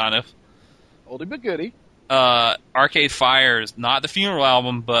oldie, kind of. Oldie but goodie. Arcade Fire is not the Funeral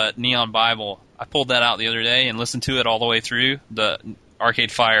album, but Neon Bible. I pulled that out the other day and listened to it all the way through. The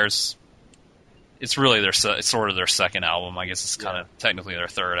Arcade Fire's, it's really it's sort of their second album. I guess it's kind of technically their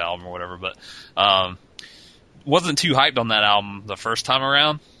third album or whatever. But wasn't too hyped on that album the first time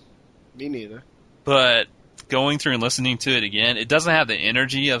around. Me neither. But going through and listening to it again, it doesn't have the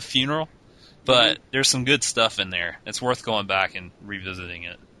energy of Funeral, but there's some good stuff in there. It's worth going back and revisiting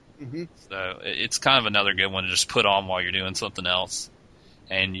it. Mm-hmm. So it's kind of another good one to just put on while you're doing something else.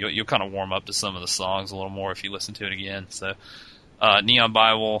 And you'll kind of warm up to some of the songs a little more if you listen to it again. So Neon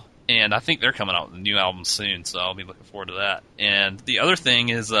Bible, and I think they're coming out with a new album soon, so I'll be looking forward to that. And the other thing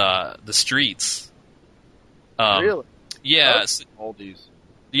is The Streets. Really? Yeah. Oldies.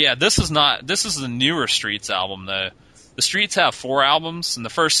 Yeah, this is the newer Streets album, though. The Streets have 4 albums, and the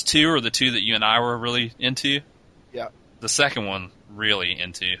first 2 are the 2 that you and I were really into. Yeah. The second one, really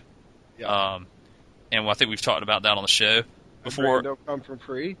into. Yeah. And I think we've talked about that on the show before. Don't come for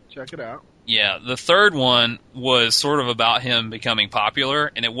free. Check it out. Yeah, the third one was sort of about him becoming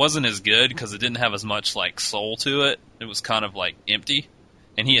popular, and it wasn't as good because it didn't have as much like soul to it. It was kind of like empty,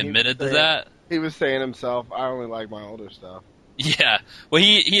 and he admitted to that. He was saying himself, I only like my older stuff. Yeah, well,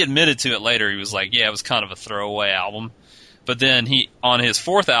 he admitted to it later. He was like, yeah, it was kind of a throwaway album. But then on his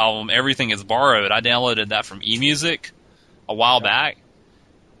 4th album, Everything Is Borrowed, I downloaded that from eMusic a while back,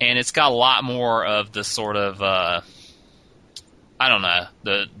 and it's got a lot more of the sort of, I don't know,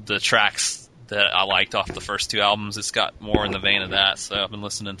 the tracks that I liked off the first 2 albums. It's got more in the vein of that, so I've been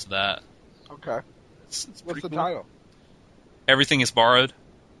listening to that. Okay. It's What's the cool. title? Everything Is Borrowed.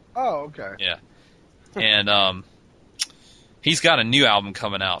 Oh, okay. Yeah. And he's got a new album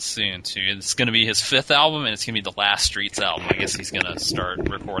coming out soon, too. It's going to be his 5th album, and it's going to be the last Streets album. I guess he's going to start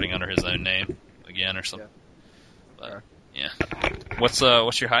recording under his own name again or something. But, yeah. What's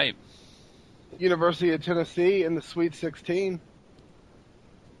your hype? University of Tennessee in the Sweet 16.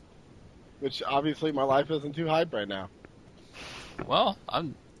 Which, obviously, my life isn't too hype right now. Well,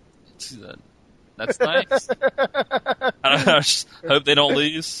 that's nice. I just hope they don't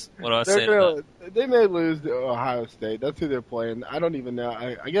lose. What do I say to that? They may lose to Ohio State. That's who they're playing. I don't even know.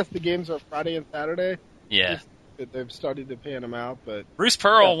 I guess the games are Friday and Saturday. Yeah. They've started to pan them out, but Bruce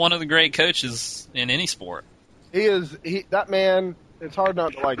Pearl, one of the great coaches in any sport. That man. It's hard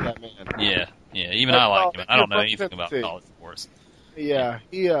not to like that man. Yeah. Even I like him. I don't know anything about college sports. Yeah,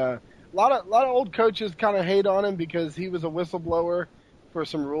 a lot of old coaches kind of hate on him because he was a whistleblower for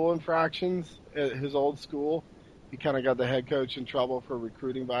some rule infractions at his old school. He kind of got the head coach in trouble for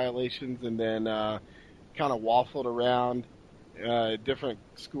recruiting violations, and then kind of waffled around different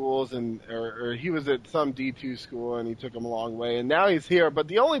schools, or he was at some D2 school, and he took him a long way, and now he's here. But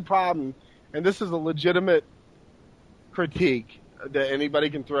the only problem, and this is a legitimate critique that anybody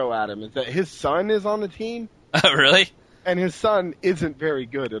can throw at him, is that his son is on the team. Oh, really? And his son isn't very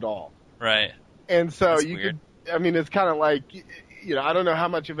good at all. Right. And so That's you weird. could, I mean, it's kind of like, I don't know how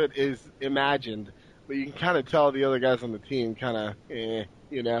much of it is imagined, but you can kind of tell the other guys on the team kind of,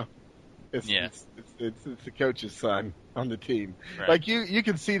 It's the coach's son on the team. Right. Like you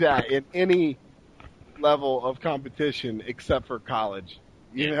can see that in any level of competition except for college.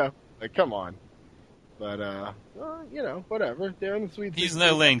 You know, like come on. But whatever. They're in the Sweet 16. He's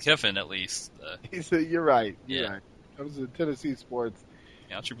no Lane Kiffin, at least. You're right. You're Yeah. right. That was the Tennessee sports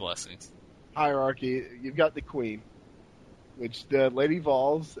Count your blessings. hierarchy. You've got the Queen, which the Lady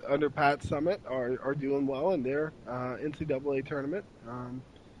Vols under Pat Summit are doing well in their NCAA tournament.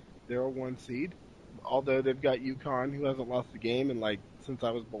 They're a 1 seed, although they've got UConn, who hasn't lost a game since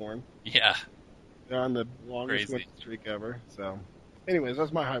I was born. Yeah. They're on the longest Crazy. winning streak ever. So, anyways,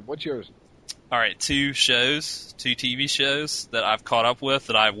 that's my hype. What's yours? All right, 2 TV shows that I've caught up with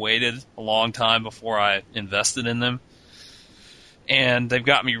that I've waited a long time before I invested in them. And they've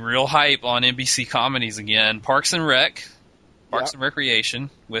got me real hype on NBC comedies again. Parks and Recreation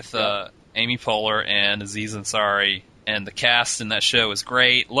with Amy Poehler and Aziz Ansari. And the cast in that show is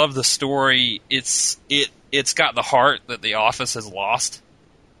great. Love the story. It's got the heart that The Office has lost.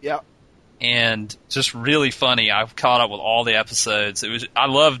 Yeah. And just really funny. I've caught up with all the episodes. I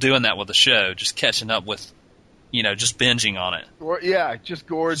love doing that with the show, just catching up with, just binging on it. Just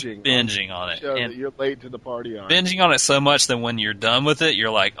gorging. Binging on it. Show And that you're late to the party on. binging on it so much that when you're done with it,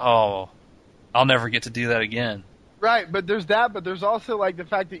 you're like, oh, I'll never get to do that again. Right, but there's that, but there's also the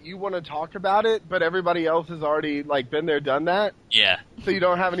fact that you want to talk about it, but everybody else has already been there, done that, Yeah. so you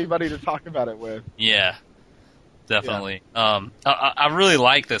don't have anybody to talk about it with. Yeah. Definitely. I really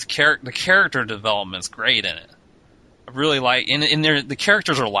like this the character development's great in it. I really like in there the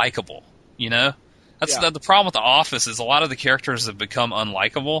characters are likable, That's Yeah. the problem with The Office is a lot of the characters have become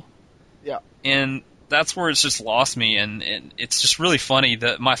unlikable. Yeah. And that's where it's just lost me, and it's just really funny.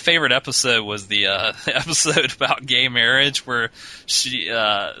 That my favorite episode was the episode about gay marriage, where she,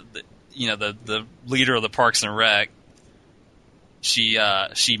 the leader of the Parks and Rec, she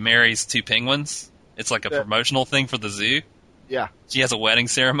marries two penguins. It's like a promotional thing for the zoo. Yeah. She has a wedding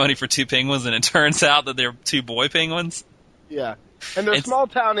ceremony for two penguins, and it turns out that they're two boy penguins. Yeah. And they're small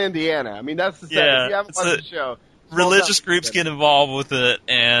town Indiana. I mean, that's the setting. Yeah, if you haven't watched the show. Religious groups get involved with it,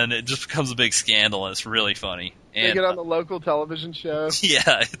 and it just becomes a big scandal, and it's really funny. And, they get on the local television show.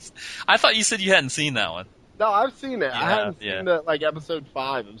 Yeah. I thought you said you hadn't seen that one. No, I've seen it. Yeah, I haven't seen episode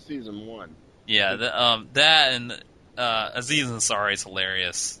 5 of season 1. Yeah, that and Aziz Ansari is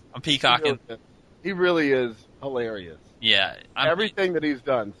hilarious. I'm peacocking. He really is hilarious. Yeah. Everything that he's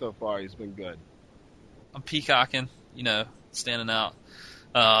done so far, he's been good. I'm peacocking, standing out.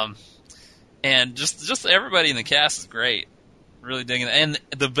 And just everybody in the cast is great. Really digging it. And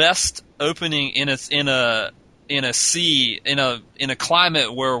the best opening in a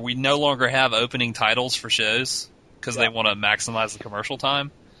climate where we no longer have opening titles for shows because they want to maximize the commercial time.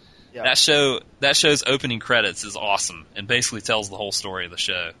 Yeah. That show's opening credits is awesome and basically tells the whole story of the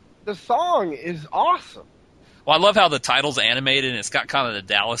show. The song is awesome. Well, I love how the title's animated, and it's got kind of the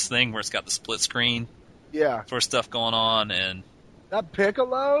Dallas thing where it's got the split screen. Yeah. For stuff going on, and that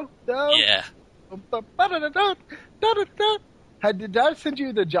piccolo, though. Yeah. Did I send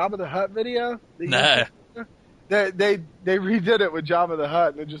you the Jabba the Hutt video? No. They redid it with Jabba the Hutt,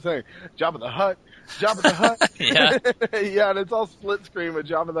 and they're just saying Jabba the Hutt, Jabba the Hutt. Yeah. Yeah, and it's all split screen with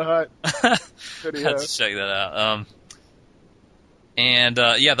Jabba the Hutt video. Let's check that out.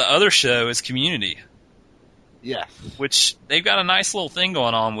 The other show is Community. Yes. Which they've got a nice little thing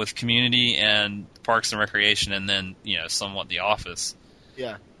going on with Community and Parks and Recreation, and then somewhat The Office.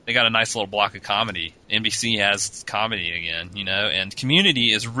 Yeah. They got a nice little block of comedy. NBC has comedy again, and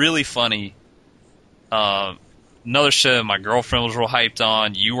Community is really funny. Another show my girlfriend was real hyped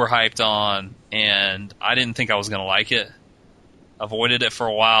on, you were hyped on, and I didn't think I was going to like it. Avoided it for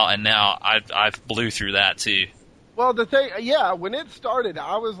a while, and now I've blew through that too. Well, when it started,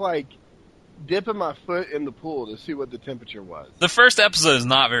 I was like dipping my foot in the pool to see what the temperature was. The first episode is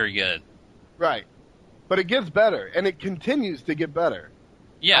not very good. Right. But it gets better, and it continues to get better.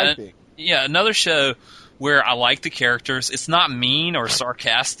 Yeah, I think. Yeah, another show where I like the characters. It's not mean or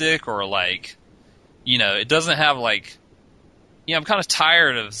sarcastic or it doesn't have I'm kind of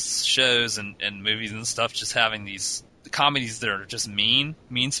tired of shows and movies and stuff just having these comedies that are just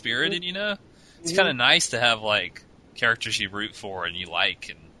mean-spirited, It's kind of nice to have characters you root for and you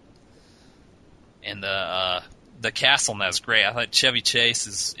like, and the cast on that's great. I thought Chevy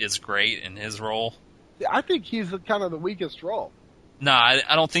Chase is great in his role. I think he's kind of the weakest role. No,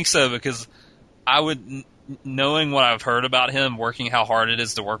 I don't think so, because knowing what I've heard about him, working how hard it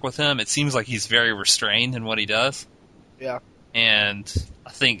is to work with him, it seems like he's very restrained in what he does. Yeah. And I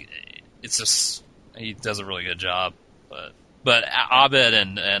think it's just, he does a really good job. But Abed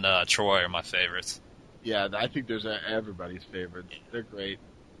and Troy are my favorites. Yeah, I think there's everybody's favorites. They're great.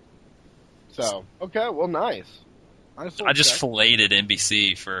 So, okay, well, nice. I just filleted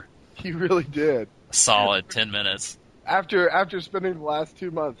NBC for... You really did. A solid 10 minutes. After spending the last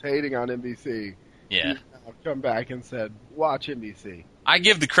 2 months hating on NBC, yeah, I've come back and said, watch NBC. I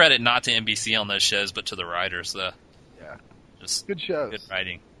give the credit not to NBC on those shows, but to the writers, though. Yeah, just good shows, good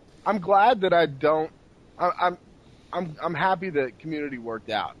writing. I'm glad that I don't. I'm happy that Community worked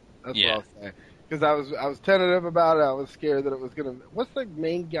out. That's what I'll say. Because I was tentative about it. I was scared that it was gonna. What's the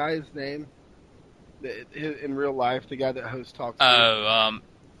main guy's name? In real life, the guy that hosts Talk Soup. Oh,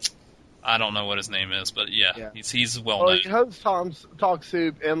 I don't know what his name is, but yeah. He's well known. He hosts Talk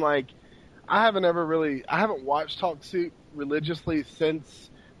Soup, and I haven't watched Talk Soup religiously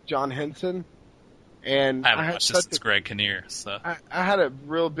since John Henson. And I haven't watched it since Greg Kinnear. So I had a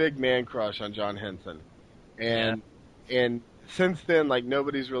real big man crush on John Henson, and since then,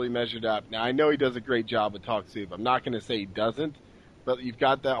 nobody's really measured up. Now I know he does a great job with Talk Soup. I'm not going to say he doesn't. But you've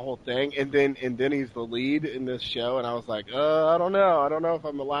got that whole thing, and then he's the lead in this show, and I was like, I don't know if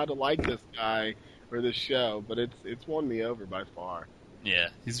I'm allowed to like this guy or this show, but it's won me over by far. Yeah,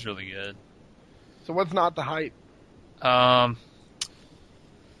 he's really good. So what's not the hype? I'm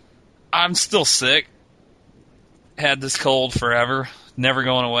still sick. Had this cold forever, never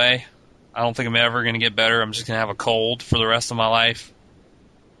going away. I don't think I'm ever going to get better. I'm just going to have a cold for the rest of my life,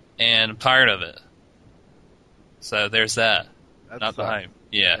 and I'm tired of it. So there's that. Not the hype.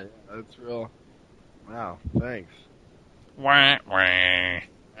 Yeah. That's real. Wow. Thanks. Wah, wah.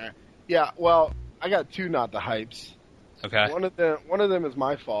 Yeah. Well, I got 2 not the hypes. Okay. One of them is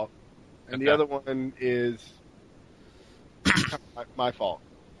my fault, and the other one is my fault.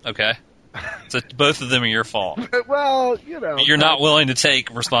 Okay. So both of them are your fault. Well, you know, You're not willing to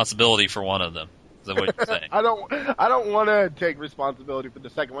take responsibility for one of them. Is that what you're saying? I don't want to take responsibility for the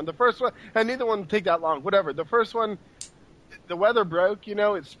second one. The first one, and neither one will take that long. Whatever. The first one, the weather broke. You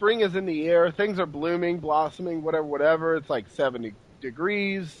know, spring is in the air. Things are blooming, blossoming, whatever. It's like 70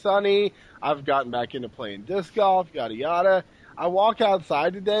 degrees, sunny. I've gotten back into playing disc golf, yada yada. I walk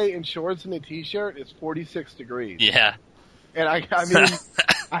outside today in shorts and a t-shirt. It's 46 degrees. Yeah. And I mean,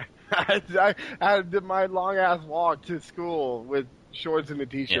 I did my long ass walk to school with shorts and a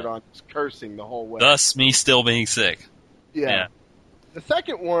t-shirt on, just cursing the whole way. Thus, me still being sick. Yeah. The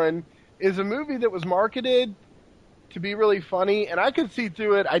second one is a movie that was marketed to be really funny, and I could see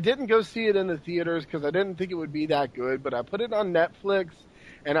through it. I didn't go see it in the theaters because I didn't think it would be that good, but I put it on Netflix,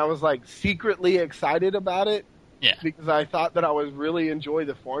 and I was like secretly excited about it. Yeah. Because I thought that I would really enjoy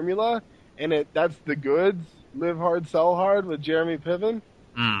the formula, and that's The Goods, Live Hard, Sell Hard with Jeremy Piven.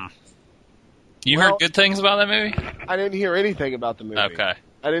 You heard good things about that movie? I didn't hear anything about the movie. Okay.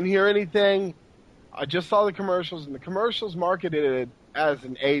 I didn't hear anything. I just saw the commercials, and the commercials marketed it as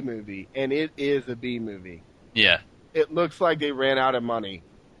an A movie, and it is a B movie. Yeah. It looks like they ran out of money,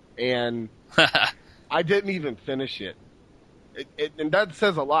 and I didn't even finish it. And that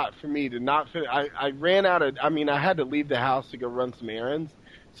says a lot for me to not finish. I ran out of, I mean, I had to leave the house to go run some errands,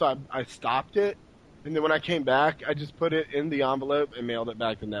 so I stopped it, and then when I came back, I just put it in the envelope and mailed it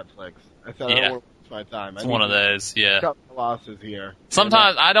back to Netflix. I said, I don't want to waste my time. It's one of those, yeah. Cut my losses here.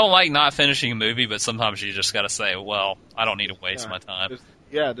 Sometimes, I don't like not finishing a movie, but sometimes you just gotta say, well, I don't need to waste my time.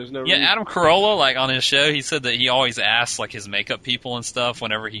 There's no Yeah, reason. Adam Carolla, like, on his show, he said that he always asks, like, his makeup people and stuff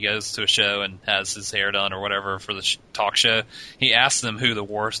whenever he goes to a show and has his hair done or whatever for the talk show. He asks them who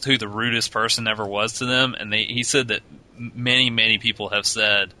the rudest person ever was to them, and he said that many, many people have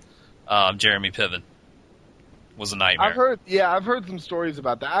said Jeremy Piven was a nightmare. I've heard some stories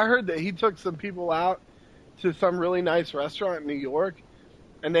about that. I heard that he took some people out to some really nice restaurant in New York,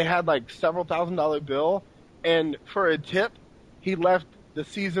 and they had, like, several $1,000 bill, and for a tip, he left the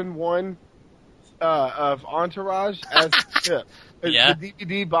season 1 of Entourage as a tip. Yeah. The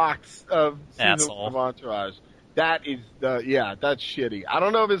DVD box of season 1 of Entourage. That is that's shitty. I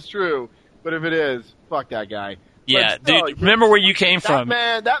don't know if it's true, but if it is, fuck that guy. Yeah, still, dude, remember where you came from.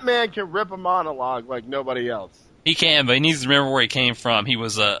 That man can rip a monologue like nobody else. He can, but he needs to remember where he came from. He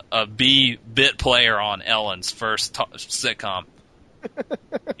was a B-bit player on Ellen's first sitcom.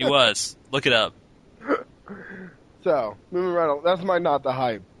 He was. Look it up. So, moving right on. That's my not the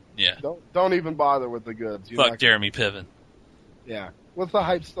hype. Yeah. Don't even bother with the goods. Fuck Jeremy Piven. Yeah. What's the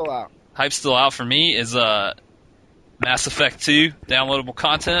hype still out? Hype still out for me is Mass Effect 2 downloadable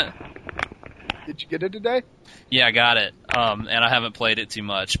content. Did you get it today? Yeah, I got it. And I haven't played it too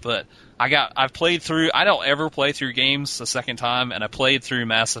much, but I've played through. I don't ever play through games a second time, and I played through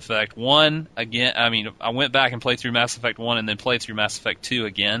Mass Effect 1 again. I mean, I went back and played through Mass Effect 1 and then played through Mass Effect 2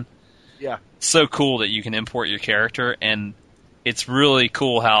 again. Yeah. So cool that you can import your character, and it's really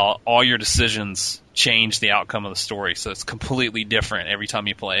cool how all your decisions change the outcome of the story. So it's completely different every time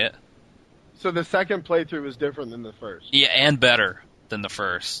you play it. So the second playthrough was different than the first. Yeah, and better than the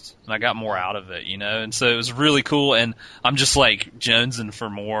first. And I got more out of it, you know? And so it was really cool, and I'm just like jonesing for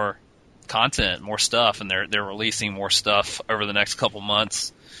more content, more stuff, and they're releasing more stuff over the next couple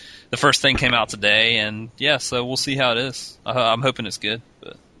months. The first thing came out today, and yeah, so we'll see how it is. I'm hoping it's good.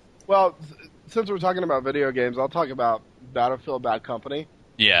 But. Well, since we're talking about video games, I'll talk about Battlefield Bad Company.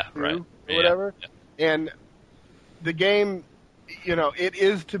 Yeah, right. Or whatever. Yeah. And the game, you know, it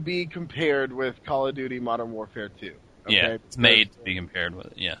is to be compared with Call of Duty Modern Warfare 2. Okay? Yeah, it's made to be compared with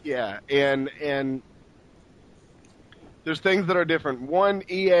it, yeah. Yeah, and there's things that are different. One,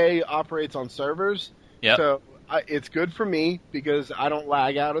 EA operates on servers. Yep. So it's good for me because I don't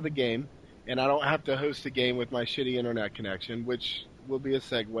lag out of the game, and I don't have to host a game with my shitty internet connection, which will be a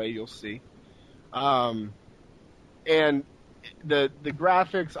segue, you'll see. And the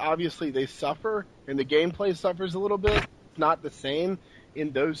graphics, obviously, they suffer, and the gameplay suffers a little bit. It's not the same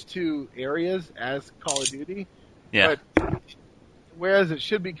in those two areas as Call of Duty. Yeah. But whereas it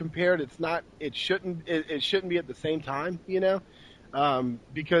should be compared, it's not. It shouldn't be at the same time, you know,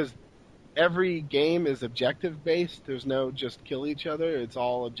 because every game is objective based. There's no just kill each other. It's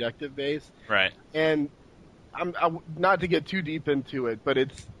all objective based. Right. And I'm not to get too deep into it, but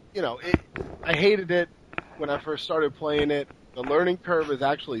it's, you know, I hated it when I first started playing it. The learning curve is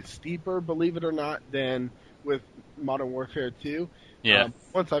actually steeper, believe it or not, than with Modern Warfare 2. Yeah.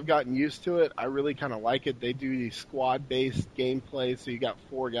 Once I've gotten used to it, I really kind of like it. They do the squad-based gameplay, so you got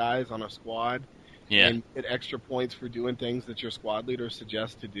 4 guys on a squad. Yeah. And get extra points for doing things that your squad leader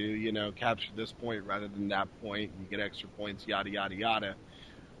suggests to do. You know, capture this point rather than that point. You get extra points, yada, yada, yada.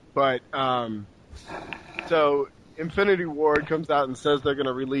 But so Infinity Ward comes out and says they're going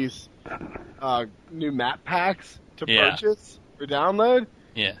to release new map packs to purchase or download.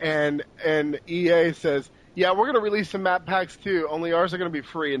 Yeah. And EA says, yeah, we're going to release some map packs too. Only ours are going to be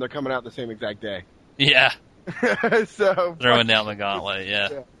free, and they're coming out the same exact day. Yeah. So throwing down the gauntlet.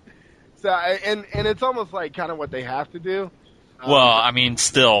 Yeah. So and it's almost like kind of what they have to do. Well, I mean,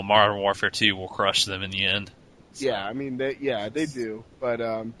 still, Modern Warfare 2 will crush them in the end. So. Yeah, I mean, they do. But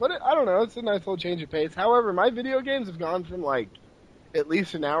I don't know. It's a nice little change of pace. However, my video games have gone from like at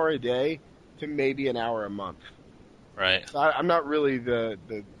least an hour a day to maybe an hour a month. Right. So I'm not really the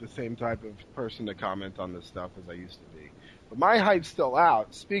same type of person to comment on this stuff as I used to be. But my hype's still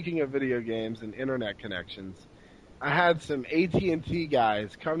out. Speaking of video games and internet connections, I had some AT&T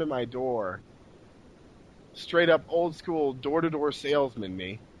guys come to my door. Straight up old school door-to-door salesman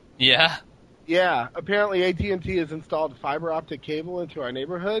me. Yeah? Yeah, apparently AT&T has installed fiber optic cable into our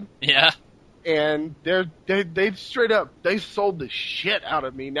neighborhood. Yeah? And they straight up, they sold the shit out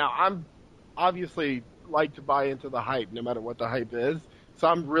of me. Now, I'm obviously like to buy into the hype, no matter what the hype is. So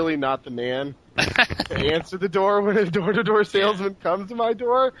I'm really not the man to answer the door when a door-to-door salesman comes to my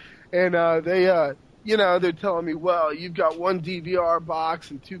door. And they're telling me, well, you've got one DVR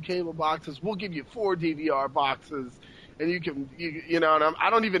box and 2 cable boxes. We'll give you 4 DVR boxes, and and I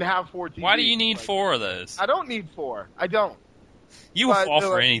don't even have 4 TVs. Why do you need 4 of those? I don't need 4. I don't. You will fall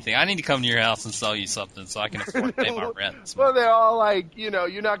for anything. I need to come to your house and sell you something so I can afford to pay my rent. Well, they're all like, you're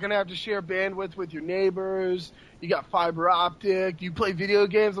not going to have to share bandwidth with your neighbors. You got fiber optic. You play video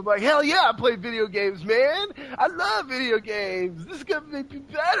games. I'm like, hell yeah, I play video games, man. I love video games. This is going to make me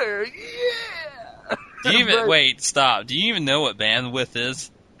better. Yeah. Do you even wait? Stop. Do you even know what bandwidth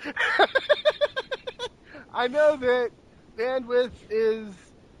is? I know that bandwidth is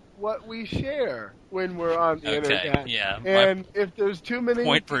what we share when we're on the internet. Yeah. And if there's too many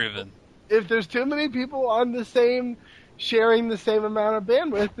point proven. If there's too many people on the same sharing the same amount of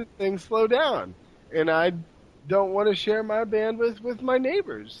bandwidth, then things slow down. And I don't want to share my bandwidth with my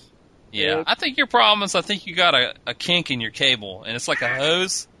neighbors. Yeah, I think your problem is I think you got a kink in your cable, and it's like a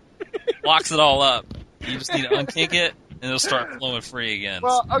hose, locks it all up. You just need to unkink it, and it'll start flowing free again.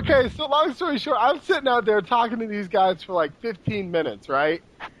 Well, okay, so long story short, I'm sitting out there talking to these guys for like 15 minutes, right?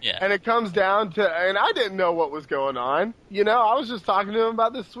 Yeah. And it comes down to, and I didn't know what was going on. I was just talking to them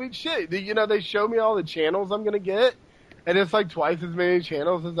about this sweet shit. They show me all the channels I'm going to get, and it's like twice as many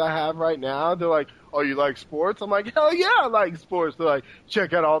channels as I have right now. They're like, oh, you like sports? I'm like, hell yeah, I like sports. They're like,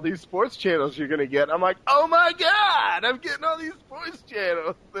 check out all these sports channels you're going to get. I'm like, oh my God, I'm getting all these sports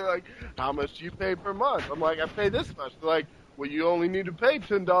channels. They're like, how much do you pay per month? I'm like, I pay this much. They're like, well, you only need to pay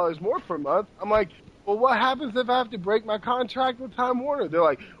 $10 more per month. I'm like, well, what happens if I have to break my contract with Time Warner? They're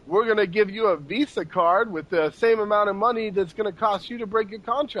like, we're going to give you a Visa card with the same amount of money that's going to cost you to break your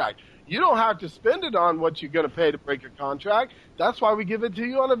contract. You don't have to spend it on what you're going to pay to break your contract. That's why we give it to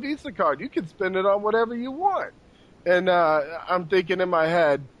you on a Visa card. You can spend it on whatever you want. And I'm thinking in my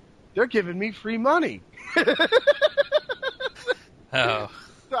head, they're giving me free money. Oh.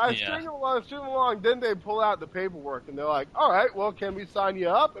 So I string them along. Then they pull out the paperwork, and they're like, all right, well, can we sign you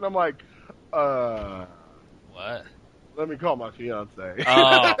up? And I'm like, what? Let me call my fiance.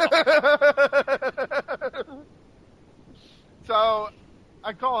 Oh. So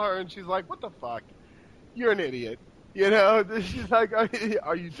I call her, and she's like, what the fuck? You're an idiot. She's like,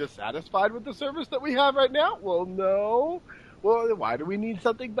 are you dissatisfied with the service that we have right now? Well, no. Well, why do we need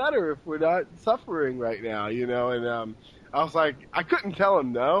something better if we're not suffering right now, And I was like, I couldn't tell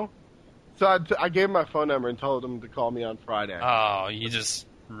him no. So I gave him my phone number and told him to call me on Friday. Oh, you just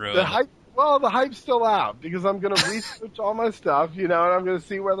ruined the hype. Well, the hype's still out because I'm going to research all my stuff, and I'm going to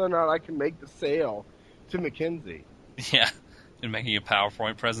see whether or not I can make the sale to McKinsey. Yeah. And making a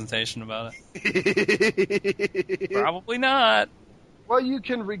PowerPoint presentation about it? Probably not. Well, you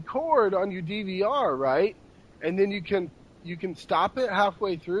can record on your DVR, right? And then you can stop it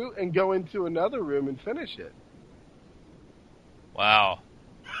halfway through and go into another room and finish it. Wow.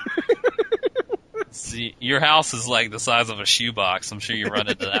 See, your house is like the size of a shoebox. I'm sure you run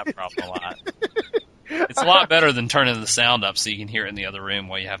into that problem a lot. It's a lot better than turning the sound up so you can hear it in the other room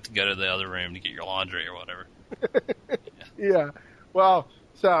while you have to go to the other room to get your laundry or whatever. Yeah. Well,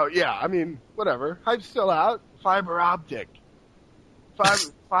 so, yeah, I mean, whatever. Hype's still out. Fiber optic.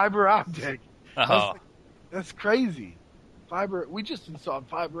 Fiber optic. Oh. That's crazy. We just installed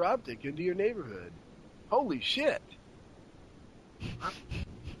fiber optic into your neighborhood. Holy shit.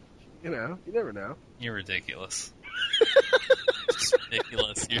 You never know. You're ridiculous. Just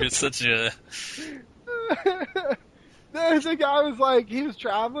ridiculous. You're such a... The guy was like, he was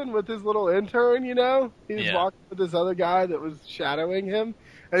traveling with his little intern, He was walking with this other guy that was shadowing him.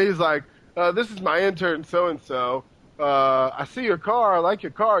 And he's like, this is my intern so-and-so. I see your car. I like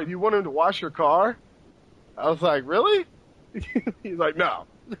your car. Do you want him to wash your car? I was like, really? He's like, no.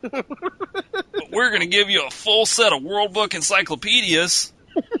 But we're going to give you a full set of World Book encyclopedias.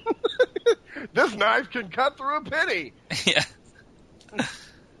 This knife can cut through a penny. Yeah.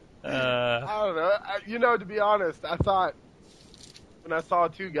 I don't know. To be honest, I thought when I saw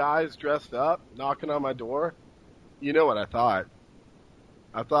two guys dressed up knocking on my door, you know what I thought?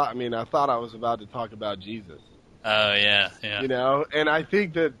 I thought I was about to talk about Jesus. Oh, yeah. And I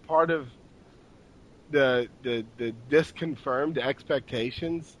think that part of the disconfirmed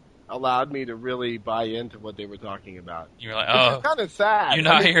expectations allowed me to really buy into what they were talking about. You're like, oh, it's kind of sad. You're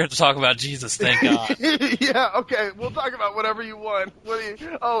not here to talk about Jesus, thank God. Yeah, okay, we'll talk about whatever you want.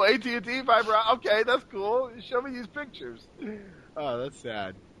 AT&T fiber. Okay, that's cool. Show me these pictures. Oh, that's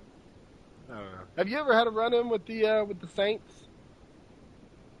sad. I don't know. Have you ever had a run-in with the Saints?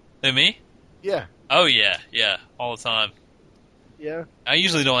 Who, me? Yeah. Oh, yeah, all the time. Yeah? I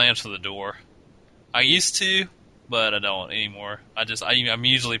usually don't answer the door. I used to, but I don't anymore. I'm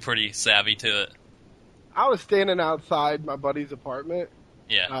usually pretty savvy to it. I was standing outside my buddy's apartment.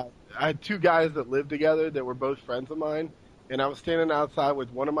 Yeah. I had two guys that lived together that were both friends of mine, and I was standing outside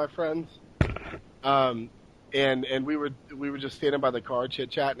with one of my friends. And we were just standing by the car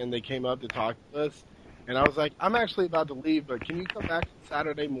chit-chatting, and they came up to talk to us. And I was like, I'm actually about to leave, but can you come back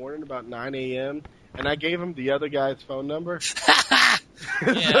Saturday morning about 9 a.m.? And I gave him the other guy's phone number.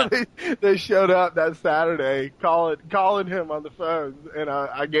 Yeah. So they showed up that Saturday calling him on the phone, and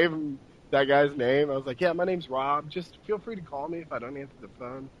I gave him that guy's name. I was like, yeah, my name's Rob. Just feel free to call me if I don't answer the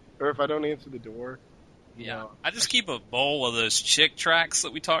phone or if I don't answer the door. You know. I just keep a bowl of those chick tracks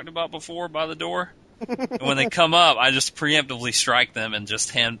that we talked about before by the door. And when they come up, I just preemptively strike them and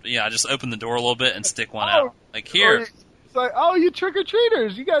just I just open the door a little bit and stick one out. Like, here. It's like, you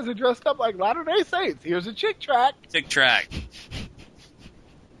trick-or-treaters. You guys are dressed up like Latter-day Saints. Here's a chick track. Chick track.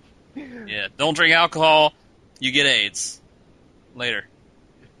 Yeah, don't drink alcohol. You get AIDS. Later.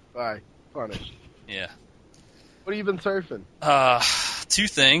 Bye. Punished. Yeah. What have you been surfing? Two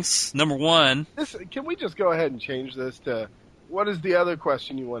things. Number one. Can we just go ahead and change this to, what is the other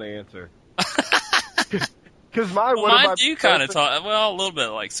question you want to answer? Because mine do kind of talk. Well, a little bit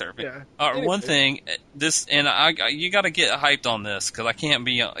like surfing. Yeah. Anyway. One thing, you got to get hyped on this because I can't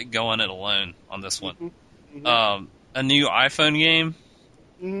be going it alone on this one. Mm-hmm. A new iPhone game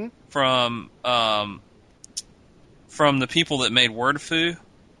from the people that made Wordfu,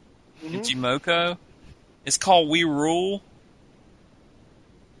 Ichimoku. It's called We Rule,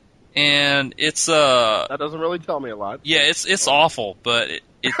 and it's that doesn't really tell me a lot. Yeah, it's awful, but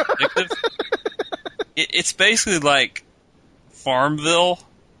it's addictive. It's basically like Farmville,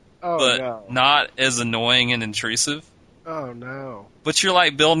 but not as annoying and intrusive. Oh, no. But you're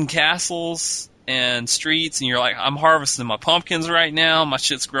like building castles and streets, and you're like, I'm harvesting my pumpkins right now. My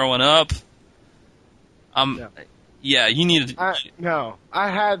shit's growing up. Yeah, you need to... No, I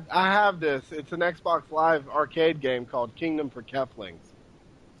have this. It's an Xbox Live arcade game called Kingdom for Keflings.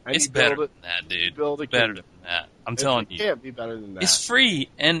 It's better than that, dude. Better than that. I'm telling you. It can't be better than that. It's free,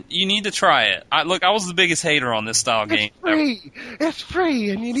 and you need to try it. I was the biggest hater on this style game. It's free! It's free,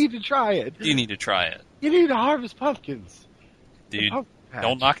 and you need to try it. You need to try it. You need to harvest pumpkins. Dude,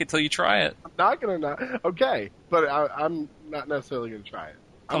 don't knock it till you try it. I'm not going to knock... Okay, but I'm not necessarily going to try it.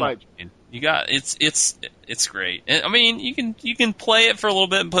 Come on, you got it's great. I mean, you can play it for a little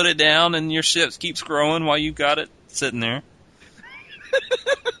bit and put it down, and your ship keeps growing while you got it sitting there.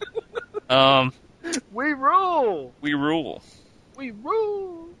 We rule. We rule. We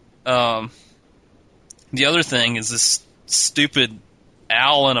rule. The other thing is this stupid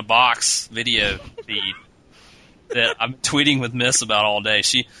owl in a box video feed that I'm tweeting with Miss about all day.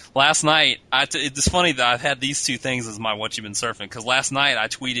 Last night, it's funny that I've had these two things as my what you've been surfing, because last night I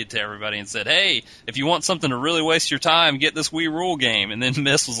tweeted to everybody and said, hey, if you want something to really waste your time, get this We Rule game. And then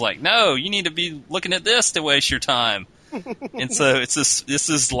Miss was like, no, you need to be looking at this to waste your time. And so it's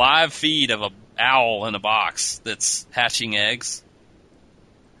this live feed of a owl in a box that's hatching eggs.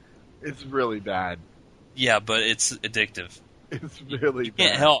 It's really bad. Yeah, but it's addictive. It's really you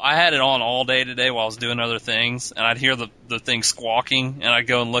can't help. I had it on all day today while I was doing other things, and I'd hear the thing squawking, and I'd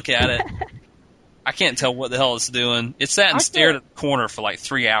go and look at it. I can't tell what the hell it's doing. It sat and stared at the corner for like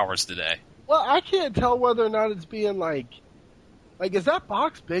 3 hours today. Well, I can't tell whether or not it's being like is that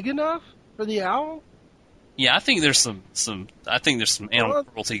box big enough for the owl? Yeah, I think there's some animal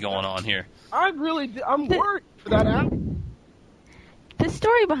cruelty going on here. I'm worried for that owl. The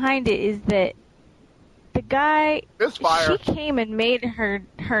story behind it is that the guy, she came and made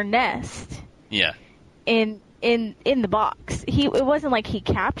her nest. Yeah. In the box. It wasn't like he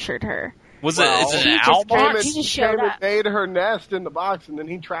captured her. Is Well, it he an just owl came- box? She just showed Came and up. made her nest in the box, and then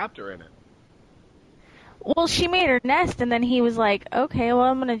he trapped her in it. Well, she made her nest, and then he was like, "Okay, well,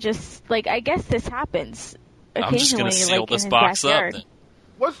 I'm gonna just like I guess this happens I'm occasionally, just gonna seal like this in his box up. backyard." Then.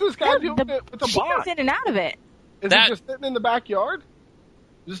 What's this guy No, doing with the she box? goes in and out of it. Is That- it just sitting in the backyard?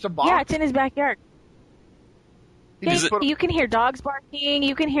 Just a box? Yeah, it's in his backyard. He just put- You can hear dogs barking.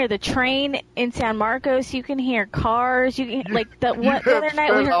 You can hear the train in San Marcos. You can hear cars. You can like the You have other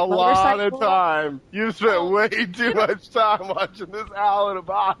night we spent heard a lot of motorcycle. time. You spent way too much time watching this owl in a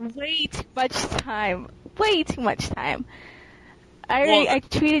box. Way too much time. Way too much time. Well- I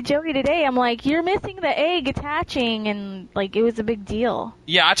tweeted Joey today. I'm like, you're missing the egg attaching, and like it was a big deal.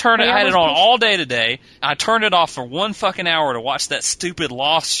 Yeah, I had it on almost- all day today. I turned it off for 1 fucking hour to watch that stupid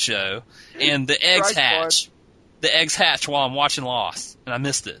Lost show, and the eggs Strike hatch. The eggs hatch while I'm watching Lost, and I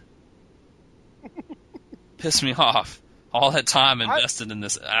missed it. Pissed me off. All that time invested in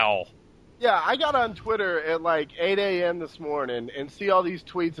this owl. Yeah, I got on Twitter at like 8 a.m. this morning and see all these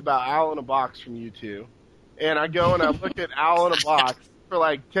tweets about owl in a box from you two. And I go and I look at owl in a box for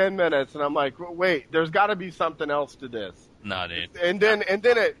like 10 minutes, and I'm like, wait, there's got to be something else to this. Nah, dude. And then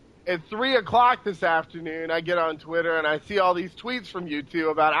at 3 o'clock this afternoon, I get on Twitter and I see all these tweets from you two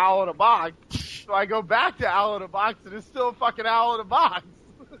about owl in a box. So I go back to owl in a box, and it's still a fucking owl in a box.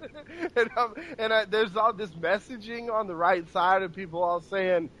 There's all this messaging on the right side of people all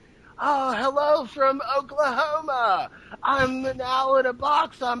saying, "Oh, hello from Oklahoma. I'm an owl in a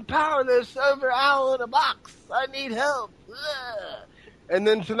box. I'm powerless over owl in a box. I need help." Ugh. And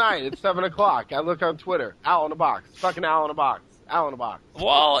then tonight at 7 o'clock, I look on Twitter, owl in a box, fucking owl in a box, owl in a box.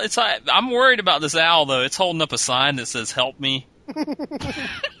 Well, it's I'm worried about this owl though. It's holding up a sign that says "Help me."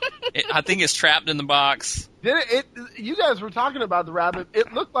 I think it's trapped in the box. You guys were talking about the rabbit.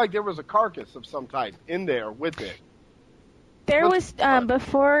 It looked like there was a carcass of some type in there with it. There was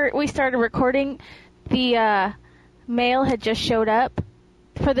before we started recording, the male had just showed up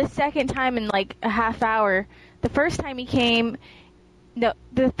for the second time in like a half hour. The first time he came, no,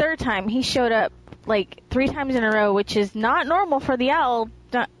 the third time he showed up like 3 times in a row, which is not normal for the owl.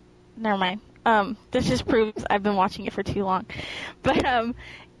 Never mind. This just proves I've been watching it for too long. But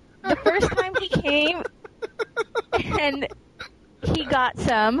the first time he came, and he got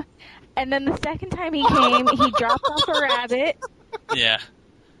some, and then the second time he came, he dropped off a rabbit. Yeah.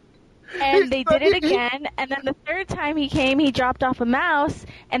 And they did it again, and then the third time he came, he dropped off a mouse,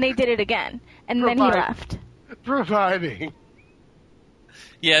 and they did it again, and then he left. Providing.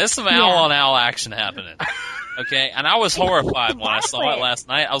 Yeah, there's some owl on owl action happening. Okay, and I was horrified when I saw it last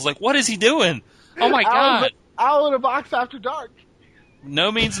night. I was like, what is he doing? Oh my god. Owl in a box after dark.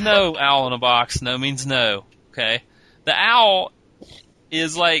 No means no, owl in a box. No means no. Okay? The owl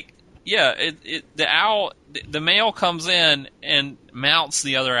is like, the owl, the male comes in and mounts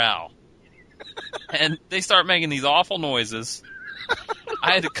the other owl. And they start making these awful noises.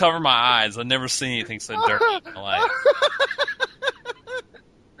 I had to cover my eyes. I've never seen anything so dirty in my life.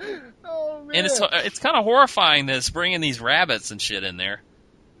 Oh, man. And it's kind of horrifying that it's bringing these rabbits and shit in there.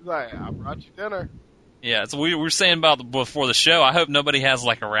 He's like, I brought you dinner. Yeah, so we were saying before the show, I hope nobody has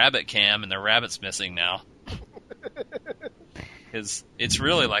like a rabbit cam and their rabbit's missing now. Because it's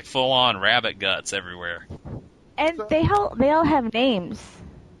really like full-on rabbit guts everywhere. And they all have names.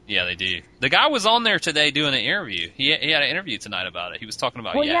 Yeah, they do. The guy was on there today doing an interview. He had an interview tonight about it. He was talking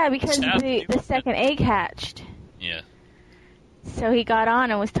about Because the second egg hatched. Yeah. So he got on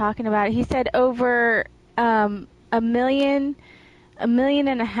and was talking about it. He said over 1.5 million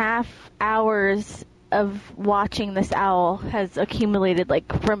hours of watching this owl has accumulated,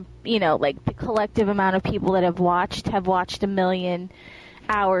 like from like the collective amount of people that have watched 1 million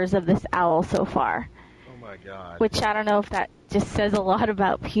hours of this owl so far. Oh my god. Which I don't know if that just says a lot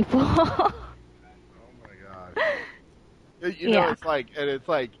about people. Oh my god. You know, it's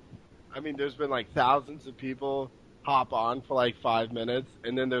like, I mean, there's been like thousands of people hop on for like 5 minutes,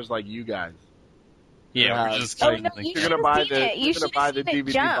 and then there's like you guys. Yeah, we're just Oh, like, no, you You're gonna buy should've seen it. You you're gonna buy the should've seen it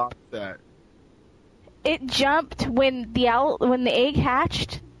DVD jump. box set. It jumped when the egg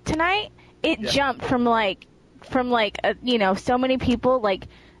hatched tonight. It jumped from so many people, like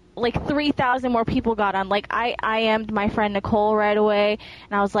 3,000 more people got on. Like I IM'd my friend Nicole right away,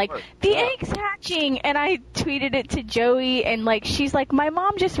 and I was like, the egg's hatching, and I tweeted it to Joey, and like she's like, my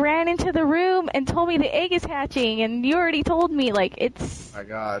mom just ran into the room and told me the egg is hatching, and you already told me. Like it's. My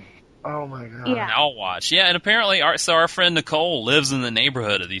god. Oh my god. Yeah. Owl watch. Yeah, and apparently, our friend Nicole lives in the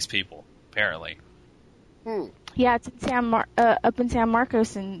neighborhood of these people. Apparently. Yeah, it's in up in San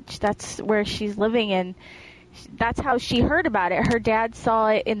Marcos, and that's where she's living, and that's how she heard about it. Her dad saw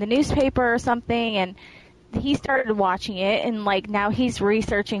it in the newspaper or something, and he started watching it, and like now he's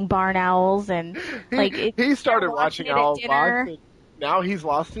researching barn owls, and like he started watching it at Owl's dinner. Box. Now he's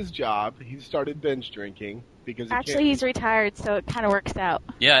lost his job. He's started binge drinking because Actually, he's retired, so it kind of works out.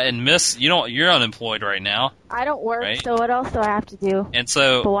 Yeah, and Miss, you're unemployed right now, I don't work, right? so what else do I have to do? And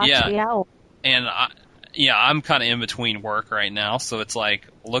so But watch yeah, the owl. and I'm kind of in between work right now, so it's like,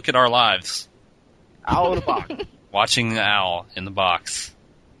 look at our lives, Owl in a Box. watching the owl in the box,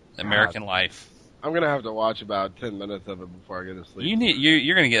 American Life. I'm gonna have to watch about 10 minutes of it before I go to sleep.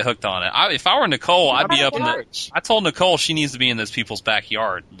 You're gonna get hooked on it. If I were Nicole, I'd be up in the. Watch. I told Nicole she needs to be in those people's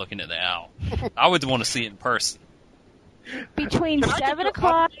backyard looking at the owl. I would want to see it in person. Between Can I get 7 your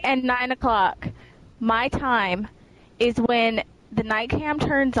o'clock and 9 o'clock, my time is when the night cam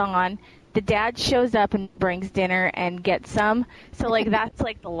turns on, the dad shows up and brings dinner and gets some. So, like, that's,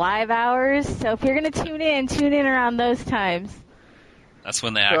 like, the live hours. So if you're going to tune in around those times. That's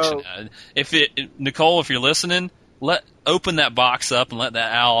when the action. Nicole, if you're listening, open that box up and let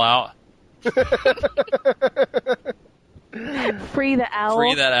that owl out. Free the owl.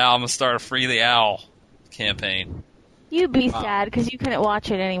 Free that owl. I'm gonna start a Free the Owl campaign. You'd be sad because you couldn't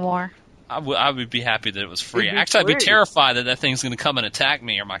watch it anymore. I would be happy that it was free. It'd be Actually, I'd be free. terrified that thing's gonna come and attack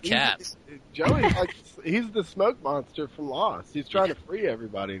me or my cats. Joey's like, he's the smoke monster from Lost. He's trying to free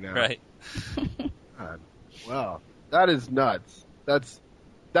everybody now. Right. God. Wow. That is nuts.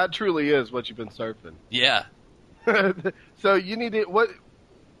 That truly is what you've been surfing. Yeah. So you need to,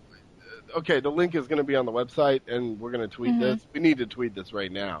 okay, the link is going to be on the website, and we're going to tweet this. We need to tweet this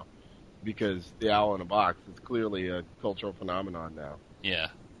right now, because the owl in a box is clearly a cultural phenomenon now. Yeah.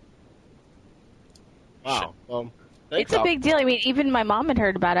 Wow. Well, thanks, It's a Al. big deal. I mean, even my mom had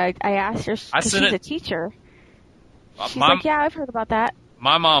heard about it. I asked her, I because sent she's it- a teacher. She's My, like, yeah, I've heard about that.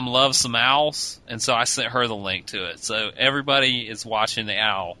 my mom loves some owls, and so I sent her the link to it. So everybody is watching the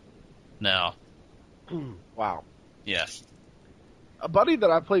owl now. Wow. Yeah. A buddy that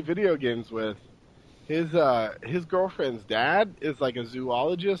I play video games with, his girlfriend's dad is like a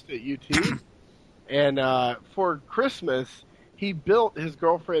zoologist at UT, and for Christmas he built his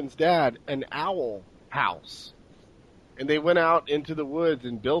girlfriend's dad an owl house, and they went out into the woods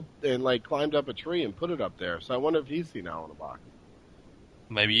and built and like climbed up a tree and put it up there. So I wonder if he's seen Owl in a Box.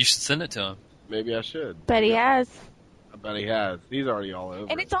 Maybe you should send it to him. Maybe I should. But he has. I bet he has. He's already all over.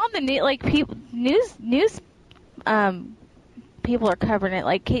 And it. it's on the like news people are covering it.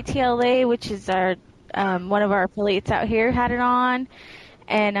 Like KTLA, which is our one of our affiliates out here, had it on,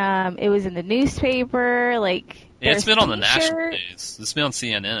 and it was in the newspaper. Like, Yeah, it's there's been on the national t-shirt. news. It's been on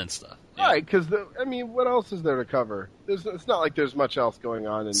CNN and stuff. Yeah. Right, because I mean, what else is there to cover? It's not like there's much else going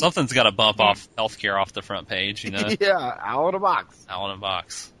on. In, Something's got to bump off healthcare off the front page, you know? yeah, Owl in a Box. Owl in a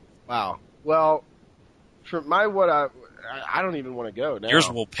box. Wow. Well, for my I don't even want to go now. Yours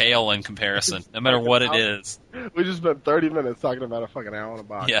will pale in comparison, no matter what it is. We just spent 30 minutes talking about a fucking owl in a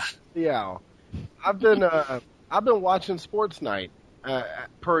box. Yeah. The owl. I've been watching Sports Night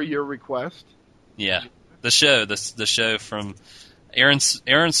per your request. Yeah. The show from Aaron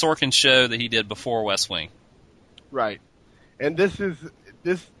Sorkin's show that he did before West Wing. Right. And this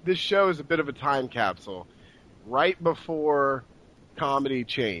show is a bit of a time capsule. Right before comedy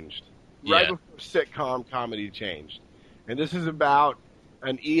changed. Right Yeah. before sitcom comedy changed. And this is about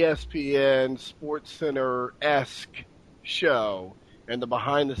an ESPN SportsCenter-esque show and the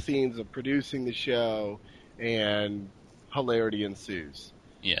behind the scenes of producing the show, and hilarity ensues.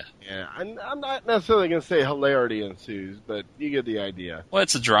 Yeah. Yeah, I'm not necessarily going to say hilarity ensues, but you get the idea. Well,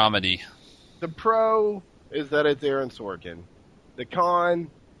 it's a dramedy. The pro is that it's Aaron Sorkin. The con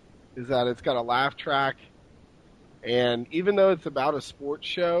is that it's got a laugh track, and even though it's about a sports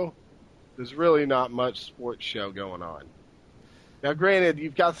show, there's really not much sports show going on. Now, granted,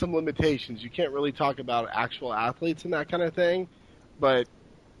 you've got some limitations. You can't really talk about actual athletes and that kind of thing, but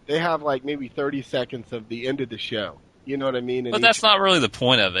they have like maybe 30 seconds of the end of the show. You know what I mean? And But that's not really the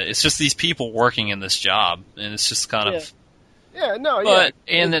point of it. It's just these people working in this job, and it's just kind of... Yeah, no, But,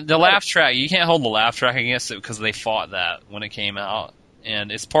 yeah. and the laugh track, you can't hold the laugh track against it because they fought that when it came out.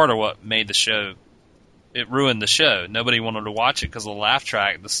 And it's part of what made the show, it ruined the show. Nobody wanted to watch it because of the laugh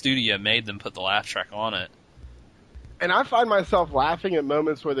track. The studio made them put the laugh track on it. And I find myself laughing at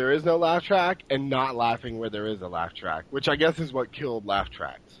moments where there is no laugh track and not laughing where there is a laugh track, which I guess is what killed laugh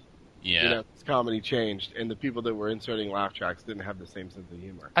tracks. Yeah. You know, as comedy changed, and the people that were inserting laugh tracks didn't have the same sense of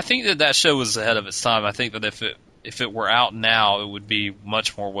humor. I think that show was ahead of its time. I think that if it were out now, it would be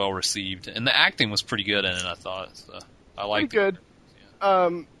much more well received. And the acting was pretty good in it, I thought. So I liked Pretty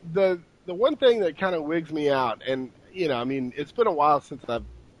good. The one thing that kind of wigs me out, and you know, I mean, it's been a while since I've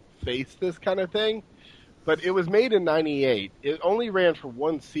faced this kind of thing, but it was made in '98. It only ran for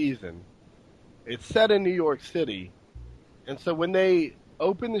one season, it's set in New York City, and so when they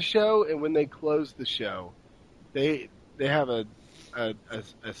open the show and when they close the show, they have a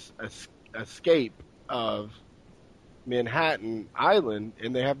escape of Manhattan Island,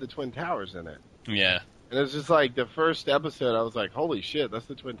 and they have the Twin Towers in it. Yeah. And it's just like the first episode, I was like, holy shit, that's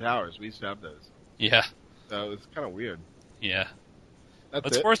the Twin Towers. We used to have those. Yeah. So it was kind of weird. Yeah. That's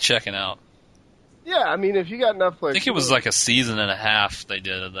It's it. worth checking out. Yeah, I mean, if you got Netflix... I think it was like a season and a half they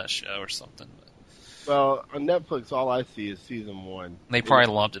did of that show or something. Well, on Netflix, all I see is season 1. They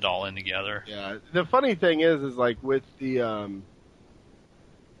probably lumped it all in together. Yeah. The funny thing is like with the...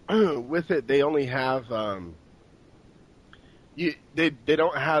 with it, they only have... They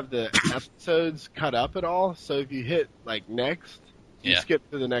don't have the episodes cut up at all, so if you hit, like, next, you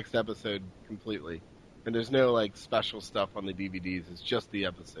skip to the next episode completely. And there's no, like, special stuff on the DVDs. It's just the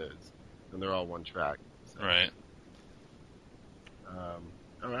episodes. And they're all one track. So. Right.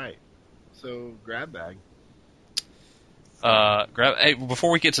 All right. So, grab bag. Hey,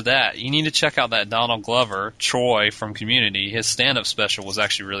 before we get to that, you need to check out that Donald Glover, Troy from Community. His stand-up special was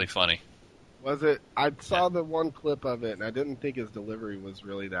actually really funny. Was it? I saw the one clip of it, and I didn't think his delivery was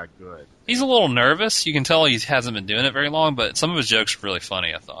really that good. He's a little nervous. You can tell he hasn't been doing it very long, but some of his jokes are really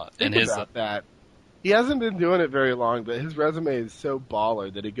funny, I thought. Think about that. He hasn't been doing it very long, but his resume is so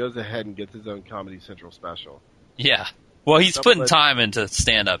baller that he goes ahead and gets his own Comedy Central special. Yeah. Well, he's putting time into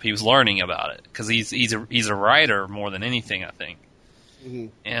stand-up. He was learning about it, because he's a writer more than anything, I think. Mm-hmm.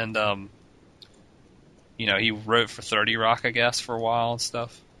 And, he wrote for 30 Rock, I guess, for a while and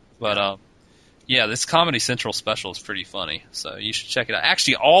stuff. But, yeah, this Comedy Central special is pretty funny, so you should check it out.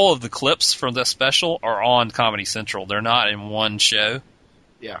 Actually, all of the clips from this special are on Comedy Central. They're not in one show.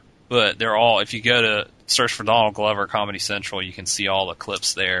 Yeah. But they're all, if you go to search for Donald Glover Comedy Central, you can see all the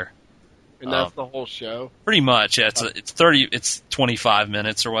clips there. And that's the whole show? Pretty much, yeah. It's 25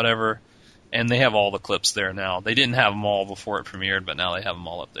 minutes or whatever, and they have all the clips there now. They didn't have them all before it premiered, but now they have them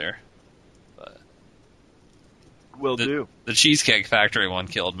all up there. But Will do. The Cheesecake Factory one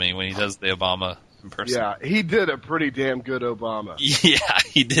killed me when he does the Obama impersonation. Yeah, he did a pretty damn good Obama. Yeah,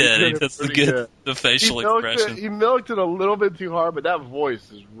 he did. He does the facial expression. He milked it a little bit too hard, but that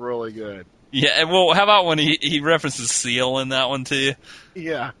voice is really good. Yeah, and well, how about when he references Seal in that one too?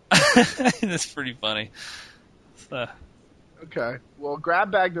 Yeah. That's pretty funny. So. Okay. Well,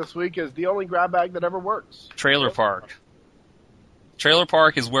 grab bag this week is the only grab bag that ever works. Trailer Park. Trailer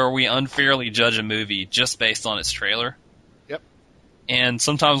Park is where we unfairly judge a movie just based on its trailer. Yep. And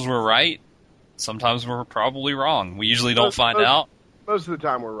sometimes we're right. Sometimes we're probably wrong. We usually don't find out. Most of the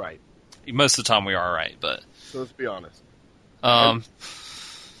time we're right. Most of the time we are right, but... So let's be honest.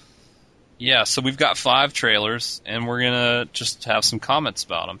 Yeah, so we've got 5 trailers, and we're going to just have some comments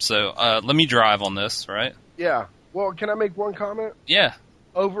about them. So let me drive on this, right? Yeah. Well, can I make one comment? Yeah.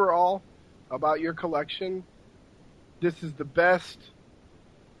 Overall, about your collection, this is the best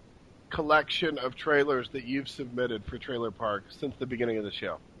collection of trailers that you've submitted for Trailer Park since the beginning of the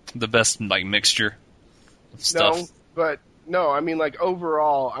show. The best, mixture of stuff? No, I mean,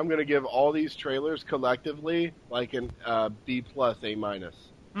 overall, I'm going to give all these trailers collectively, an B+,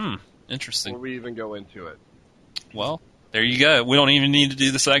 A-. Interesting. Before we even go into it. Well, there you go. We don't even need to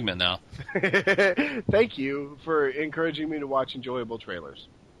do the segment now. Thank you for encouraging me to watch enjoyable trailers.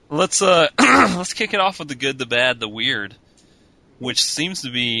 Let's let's kick it off with the good, the bad, the weird, which seems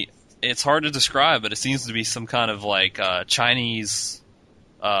to be, it's hard to describe, but it seems to be some kind of Chinese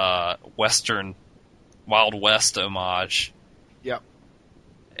Western Wild West homage. Yep.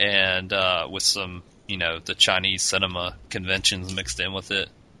 And with some, the Chinese cinema conventions mixed in with it.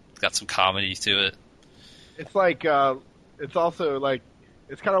 Got some comedy to it. It's it's also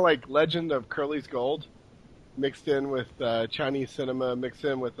it's kind of like Legend of Curly's Gold, mixed in with Chinese cinema, mixed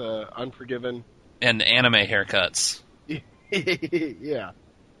in with Unforgiven. And anime haircuts. Yeah.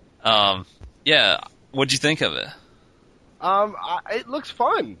 Yeah. What'd you think of it? It looks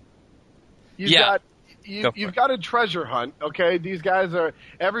fun. You've got a treasure hunt, okay? These guys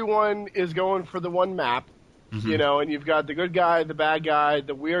everyone is going for the one map. Mm-hmm. And you've got the good guy, the bad guy,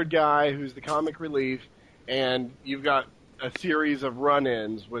 the weird guy who's the comic relief, and you've got a series of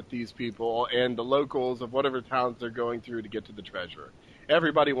run-ins with these people and the locals of whatever towns they're going through to get to the treasure.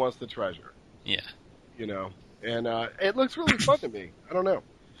 Everybody wants the treasure. Yeah. And it looks really fun to me. I don't know.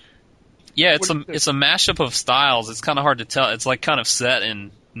 Yeah, it's a mashup of styles. It's kind of hard to tell. It's kind of set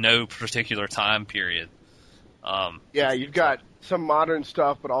in no particular time period. Yeah, you've got some modern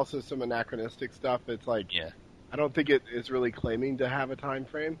stuff, but also some anachronistic stuff. It's yeah. I don't think it is really claiming to have a time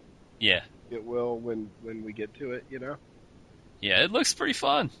frame. Yeah. It will when we get to it, Yeah, it looks pretty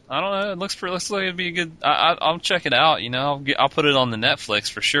fun. I don't know. It looks like it'd be a good. I'll check it out. You know, I'll put it on the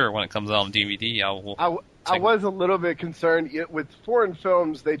Netflix for sure when it comes out on DVD. I was a little bit concerned with foreign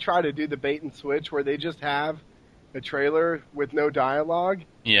films. They try to do the bait and switch where they just have a trailer with no dialogue.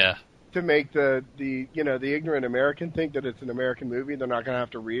 Yeah. To make the ignorant American think that it's an American movie. They're not going to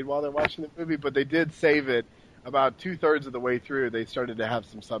have to read while they're watching the movie, but they did save it about 2/3 of the way through. They started to have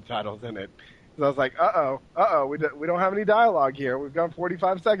some subtitles in it. So I was like, we don't have any dialogue here. We've gone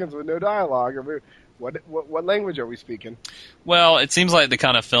 45 seconds with no dialogue. What language are we speaking? Well, it seems like the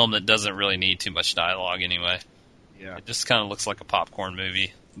kind of film that doesn't really need too much dialogue anyway. Yeah. It just kind of looks like a popcorn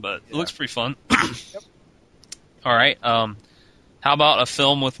movie, but it looks pretty fun. Yep. All right. How about a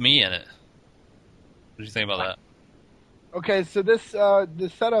film with me in it? What do you think about that? Okay, so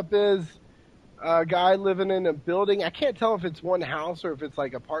the setup is a guy living in a building. I can't tell if it's one house or if it's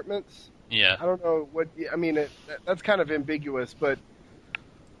like apartments. Yeah. I don't know what. I mean, that's kind of ambiguous, but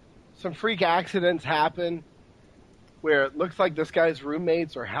some freak accidents happen where it looks like this guy's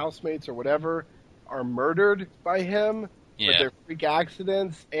roommates or housemates or whatever are murdered by him. Yeah. But they're freak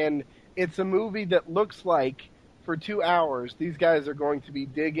accidents, and it's a movie that looks like for 2 hours these guys are going to be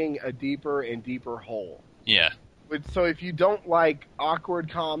digging a deeper and deeper hole. Yeah. So if you don't like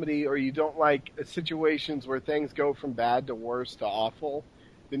awkward comedy or you don't like situations where things go from bad to worse to awful,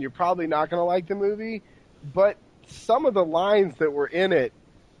 then you're probably not going to like the movie. But some of the lines that were in it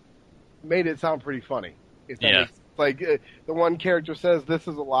made it sound pretty funny. If that makes sense. Like the one character says, "This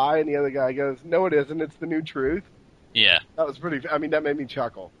is a lie," and the other guy goes, "No, it isn't. It's the new truth." Yeah. That was pretty. I mean, that made me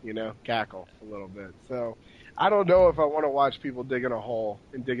chuckle. Cackle a little bit. So I don't know if I want to watch people digging a hole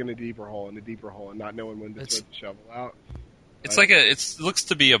and digging a deeper hole and a deeper hole and not knowing when to throw the shovel out. It's like it looks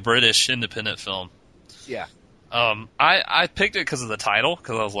to be a British independent film. Yeah. I picked it because of the title,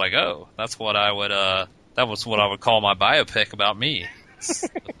 because I was like, oh, that's what I would, that was what I would call my biopic about me. It's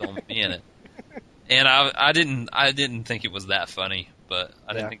the film with me in it. And I didn't think it was that funny, but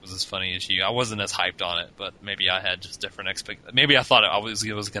I didn't think it was as funny as you. I wasn't as hyped on it, but maybe I had just different expectations. Maybe I thought it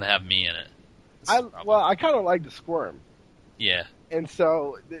was going to have me in it. I kind of like the squirm. Yeah. And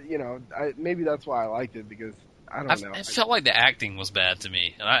so, maybe that's why I liked it, because I don't know. It felt like the acting was bad to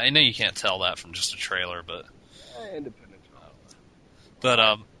me. And I know you can't tell that from just a trailer, but... Independent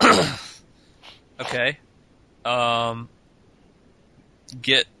film. But, okay.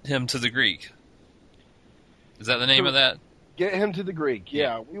 Get Him to the Greek. Is that the name of that? Get Him to the Greek,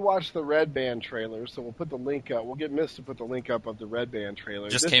 yeah. We watched the Red Band trailer, so we'll put the link up. We'll get Miss to put the link up of the Red Band trailer.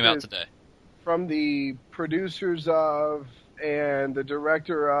 Just came out today. From the producers of, and the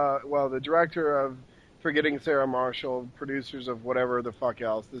director of Forgetting Sarah Marshall, producers of whatever the fuck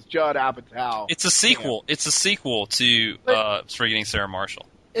else, this Judd Apatow. It's a sequel. Yeah. It's a sequel to Forgetting Sarah Marshall.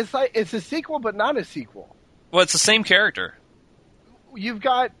 It's a sequel, but not a sequel. Well, it's the same character. You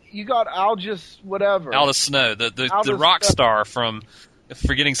got Aldous whatever. Aldous Snow, the rock star from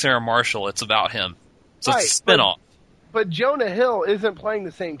Forgetting Sarah Marshall. It's about him. So it's a spin-off. But Jonah Hill isn't playing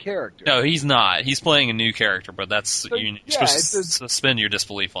the same character. No, he's not. He's playing a new character, but that's you're supposed to suspend your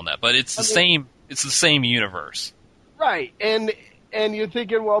disbelief on that. But it's the same. It's the same universe. Right, and you're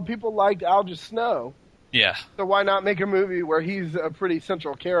thinking, well, people liked Aldous Snow. Yeah. So why not make a movie where he's a pretty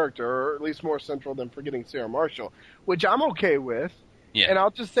central character, or at least more central than Forgetting Sarah Marshall, which I'm okay with. Yeah. And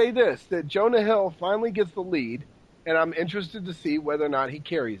I'll just say this, that Jonah Hill finally gets the lead, and I'm interested to see whether or not he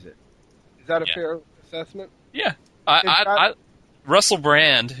carries it. Is that a fair assessment? Yeah. Russell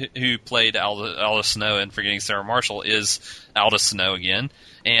Brand, who played Aldous Snow in Forgetting Sarah Marshall, is Aldous Snow again.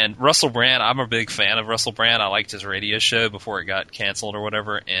 And Russell Brand, I'm a big fan of Russell Brand. I liked his radio show before it got canceled or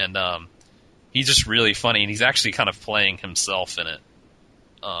whatever. And he's just really funny, and he's actually kind of playing himself in it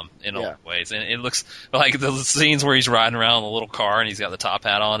in a lot of ways. And it looks like the scenes where he's riding around in the little car and he's got the top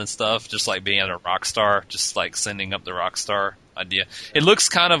hat on and stuff, just like being a rock star, just like sending up the rock star idea. It looks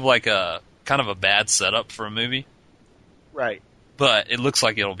kind of like a bad setup for a movie. Right. But it looks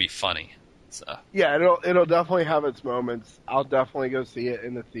like it'll be funny. So. Yeah, it'll definitely have its moments. I'll definitely go see it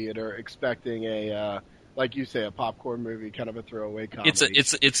in the theater, expecting a like you say, a popcorn movie, kind of a throwaway comedy.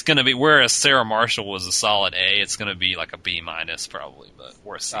 It's going to be, whereas Sarah Marshall was a solid A, it's going to be like a B- probably, but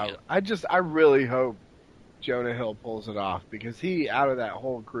worth seeing. I really hope Jonah Hill pulls it off, because he, out of that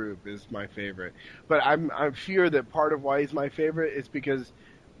whole group, is my favorite. But I fear that part of why he's my favorite is because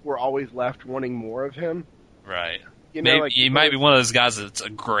we're always left wanting more of him. Right. He might be one of those guys that's a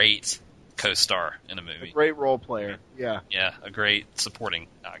great co-star in a movie. A great role player, yeah. Yeah, a great supporting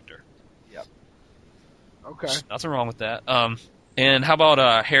actor. Yep. Okay. Nothing wrong with that. And how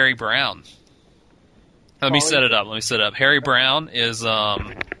about Harry Brown? Let me set it up. Harry Brown is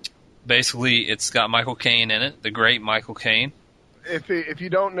basically, it's got Michael Caine in it, the great Michael Caine. if you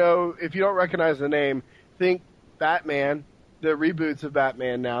don't recognize the name, think Batman, the reboots of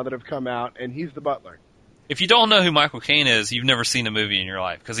Batman now that have come out, and he's the Butler. If you don't know who Michael Caine is, you've never seen a movie in your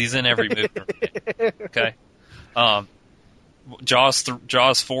life because he's in every movie. Okay. Jaws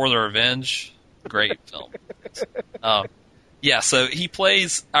 4: The Revenge, great film. Yeah, so he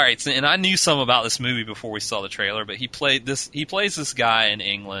plays. All right, so, and I knew some about this movie before we saw the trailer, but he plays this guy in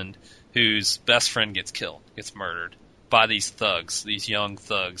England whose best friend gets killed, gets murdered by these thugs, these young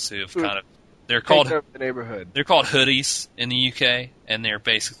thugs who have they're called the neighborhood. They're called hoodies in the UK, and they're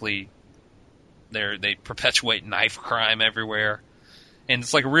basically they perpetuate knife crime everywhere, and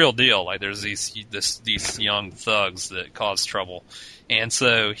it's like a real deal. Like there's these young thugs that cause trouble, and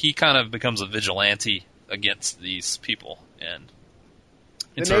so he kind of becomes a vigilante against these people. And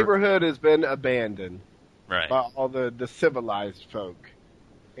the neighborhood has been abandoned by all the civilized folk,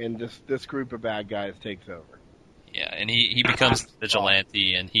 and this group of bad guys takes over. Yeah, and he becomes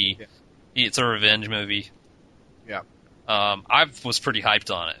vigilante, and it's a revenge movie. Yeah. I was pretty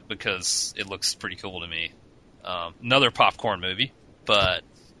hyped on it because it looks pretty cool to me. Another popcorn movie, but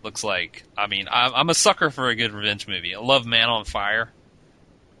looks like, I'm a sucker for a good revenge movie. I love Man on Fire.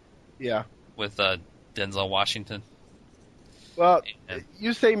 Yeah. With Denzel Washington. Well,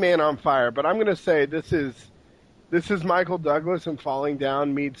 you say Man on Fire, but I'm going to say this is Michael Douglas and Falling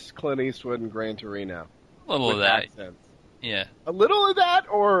Down meets Clint Eastwood and Gran Torino. A little of that. Accents. Yeah. A little of that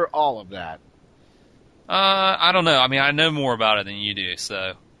or all of that? I don't know. I know more about it than you do,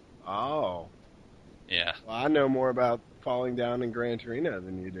 so. Oh. Yeah. Well, I know more about Falling Down and Gran Torino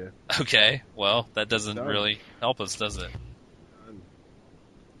than you do. Okay. Well, that doesn't really help us, does it?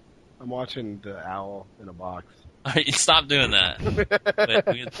 I'm watching The Owl in a Box. All right, stop doing that.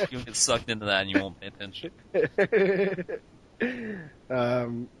 You'll get sucked into that and you won't pay attention.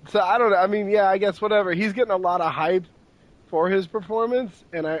 So I don't know. I guess whatever. He's getting a lot of hype for his performance,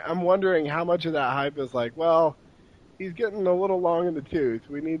 and I'm wondering how much of that hype is like, well, he's getting a little long in the tooth.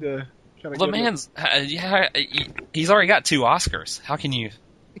 We need to kind of. The man's, he's already got 2 Oscars. How can you?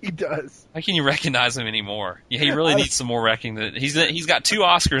 He does. How can you recognize him anymore? Yeah, he really needs some more recognition. He's got 2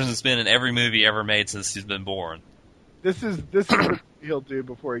 Oscars and it's been in every movie ever made since he's been born. This is what he'll do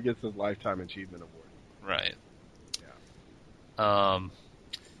before he gets his Lifetime Achievement Award. Right. Yeah.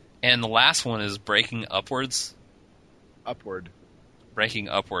 And the last one is Breaking Upwards. Breaking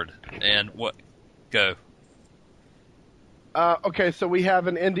Upward. And what? Go. Okay, so we have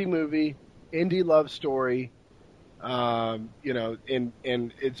an indie movie, indie love story. And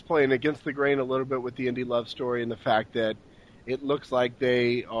it's playing against the grain a little bit with the indie love story and the fact that it looks like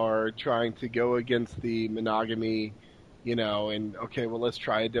they are trying to go against the monogamy, and okay, well, let's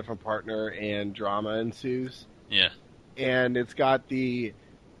try a different partner, and drama ensues. Yeah. And it's got the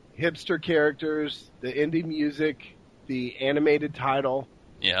hipster characters, the indie music, the animated title.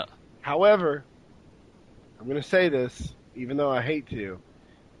 Yeah. However, I'm going to say this, even though I hate to,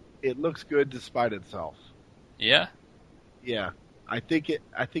 it looks good despite itself. Yeah? Yeah. I think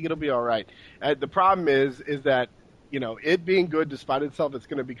it'll be all right. The problem is that, it being good despite itself, it's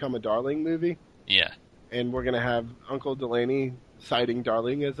going to become a Darling movie. Yeah. And we're going to have Uncle Delaney citing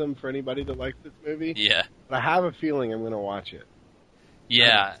Darlingism for anybody that likes this movie. Yeah. But I have a feeling I'm going to watch it.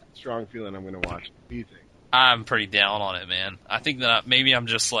 Yeah. Strong feeling I'm going to watch it. What do you think? I'm pretty down on it, man. I think that maybe I'm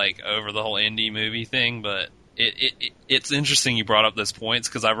just like over the whole indie movie thing, but it's interesting you brought up those points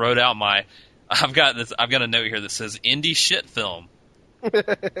because I wrote out I've got a note here that says indie shit film.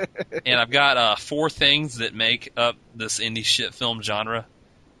 And I've got 4 things that make up this indie shit film genre.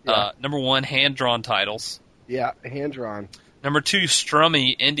 Yeah. Number 1, hand-drawn titles. Yeah, hand-drawn. Number 2,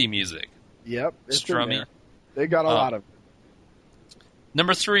 strummy indie music. Yep, it's strummy. They got a lot of it.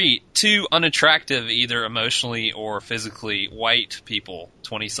 Number 3, 2 unattractive, either emotionally or physically, white people,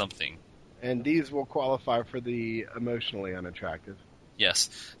 20-something. And these will qualify for the emotionally unattractive. Yes.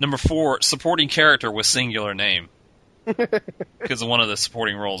 Number 4, supporting character with singular name. Because one of the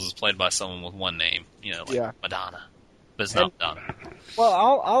supporting roles is played by someone with one name, Madonna. But it's not Madonna.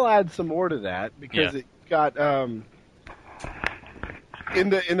 Well, I'll add some more to that because it's got in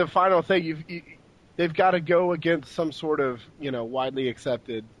the final thing they've got to go against some sort of widely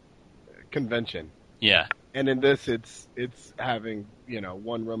accepted convention. Yeah. And in this, it's having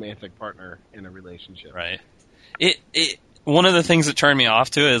one romantic partner in a relationship. Right. One of the things that turned me off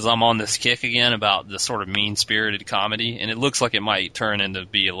to it is I'm on this kick again about the sort of mean-spirited comedy, and it looks like it might turn into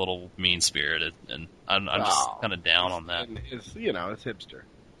be a little mean-spirited, and I'm just kind of down on that. It's hipster.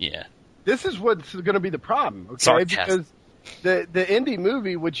 Yeah. This is what's going to be the problem, okay? Sarcastic. Because the indie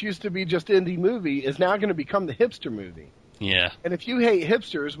movie, which used to be just indie movie, is now going to become the hipster movie. Yeah. And if you hate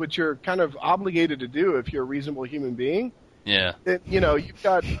hipsters, which you're kind of obligated to do if you're a reasonable human being, Yeah. You've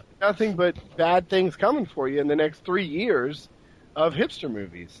got nothing but bad things coming for you in the next 3 years of hipster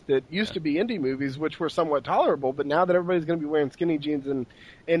movies that used to be indie movies, which were somewhat tolerable, but now that everybody's going to be wearing skinny jeans and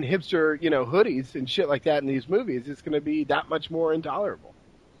hipster, hoodies and shit like that in these movies, it's going to be that much more intolerable.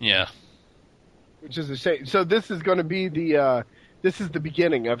 Yeah. Which is a shame. So this is going to be the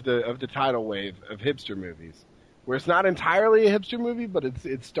beginning of the tidal wave of hipster movies, where it's not entirely a hipster movie, but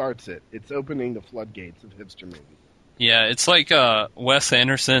it starts it. It's opening the floodgates of hipster movies. Yeah, it's like Wes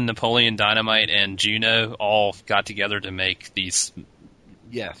Anderson, Napoleon Dynamite, and Juno all got together to make these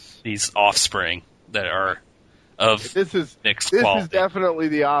offspring that are of mixed quality. This is definitely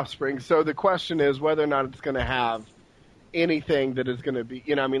the offspring. So the question is whether or not it's going to have anything that is going to be,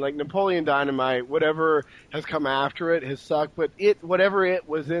 like Napoleon Dynamite, whatever has come after it has sucked, but whatever it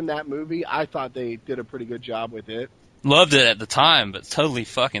was in that movie, I thought they did a pretty good job with it. Loved it at the time, but totally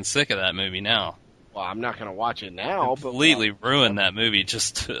fucking sick of that movie now. Well, I'm not going to watch it now. Completely ruined that movie,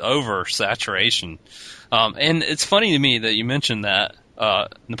 just over saturation. And it's funny to me that you mentioned that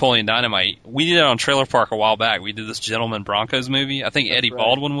Napoleon Dynamite. We did it on Trailer Park a while back. We did this Gentleman Broncos movie. I think Eddie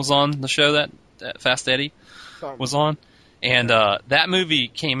Baldwin was on the show that Fast Eddie was on. And that movie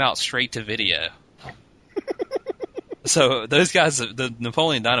came out straight to video. So those guys, the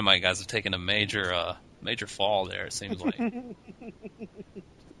Napoleon Dynamite guys, have taken a major fall there, it seems like.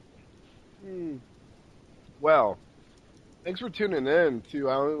 Well, thanks for tuning in to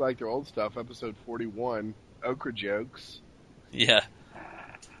I Only Like Their Old Stuff, episode 41, Okra Jokes. Yeah.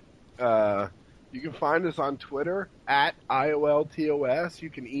 You can find us on Twitter, at IOLTOS. You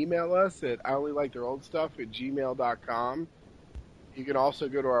can email us at IOnlyLikeTheirOldStuff@gmail.com. You can also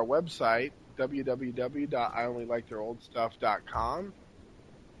go to our website, www.IOnlyLikeTheirOldStuff.com.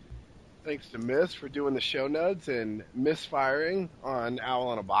 Thanks to Miss for doing the show notes and misfiring on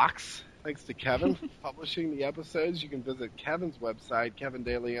Owl in a Box. Thanks to Kevin for publishing the episodes. You can visit Kevin's website,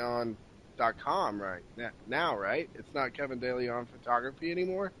 KevinDeLeon.com right now, right? It's not Kevin DeLeon Photography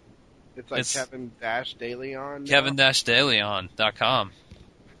anymore. It's Kevin-DeLeon. Kevin-DeLeon.com.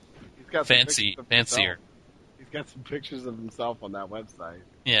 He's got fancier. He's got some pictures of himself on that website.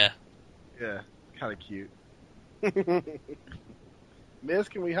 Yeah. Yeah, kind of cute. Miss,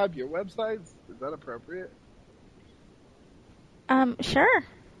 can we have your websites? Is that appropriate? Sure.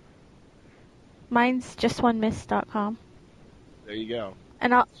 Mine's justoneMiss.com. There you go.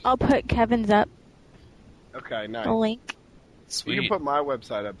 And I'll put Kevin's up. Okay, nice. The link. Sweet. You can put my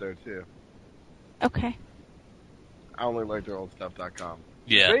website up there too. Okay. I only like their old stuff.com.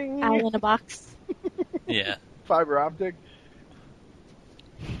 Yeah. Bing! Owl in a Box. Yeah. Fiber optic.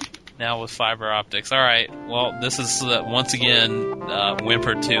 Now with fiber optics. All right. Well, this is once again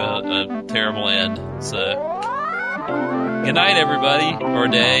whimpered to a terrible end. So, good night, everybody, or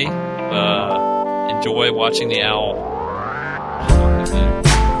day. Enjoy watching the owl.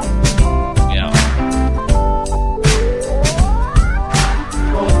 Yeah.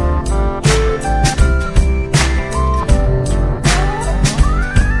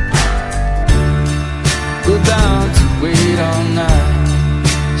 We're bound to wait all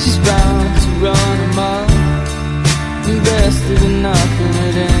night. She's bound to run amok. Invested in nothing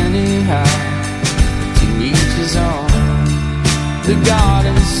at anyhow. To each his own. The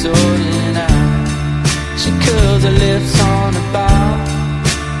garden's sorting out. She curls her lips on a bough.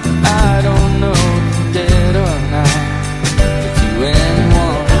 I don't know if you're dead or not. If you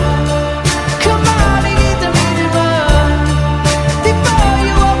anyone, come on and get the river before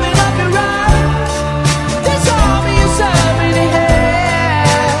you open up your eyes. There's only a servant in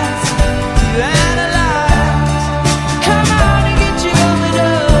hands to analyze. Come on and get your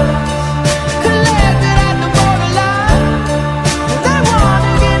overdose collected at the borderline. They want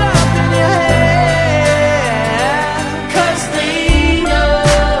to get up in your head 'cause they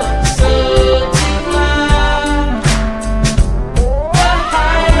know so to climb. The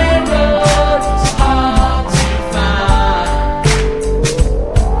high road is hard to find.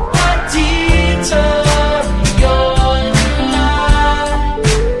 A detour you're in line.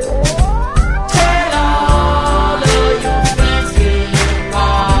 Tell all of your friends get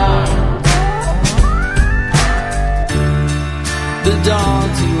apart. The dawn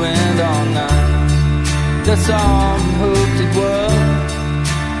to end all night. That's all we hoped it was.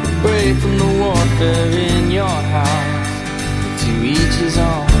 A break from the warfare in your house. To each his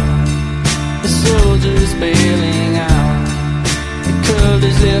own. The soldier is bailing out. He curled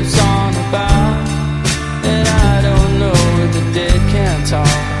his lips on a bough.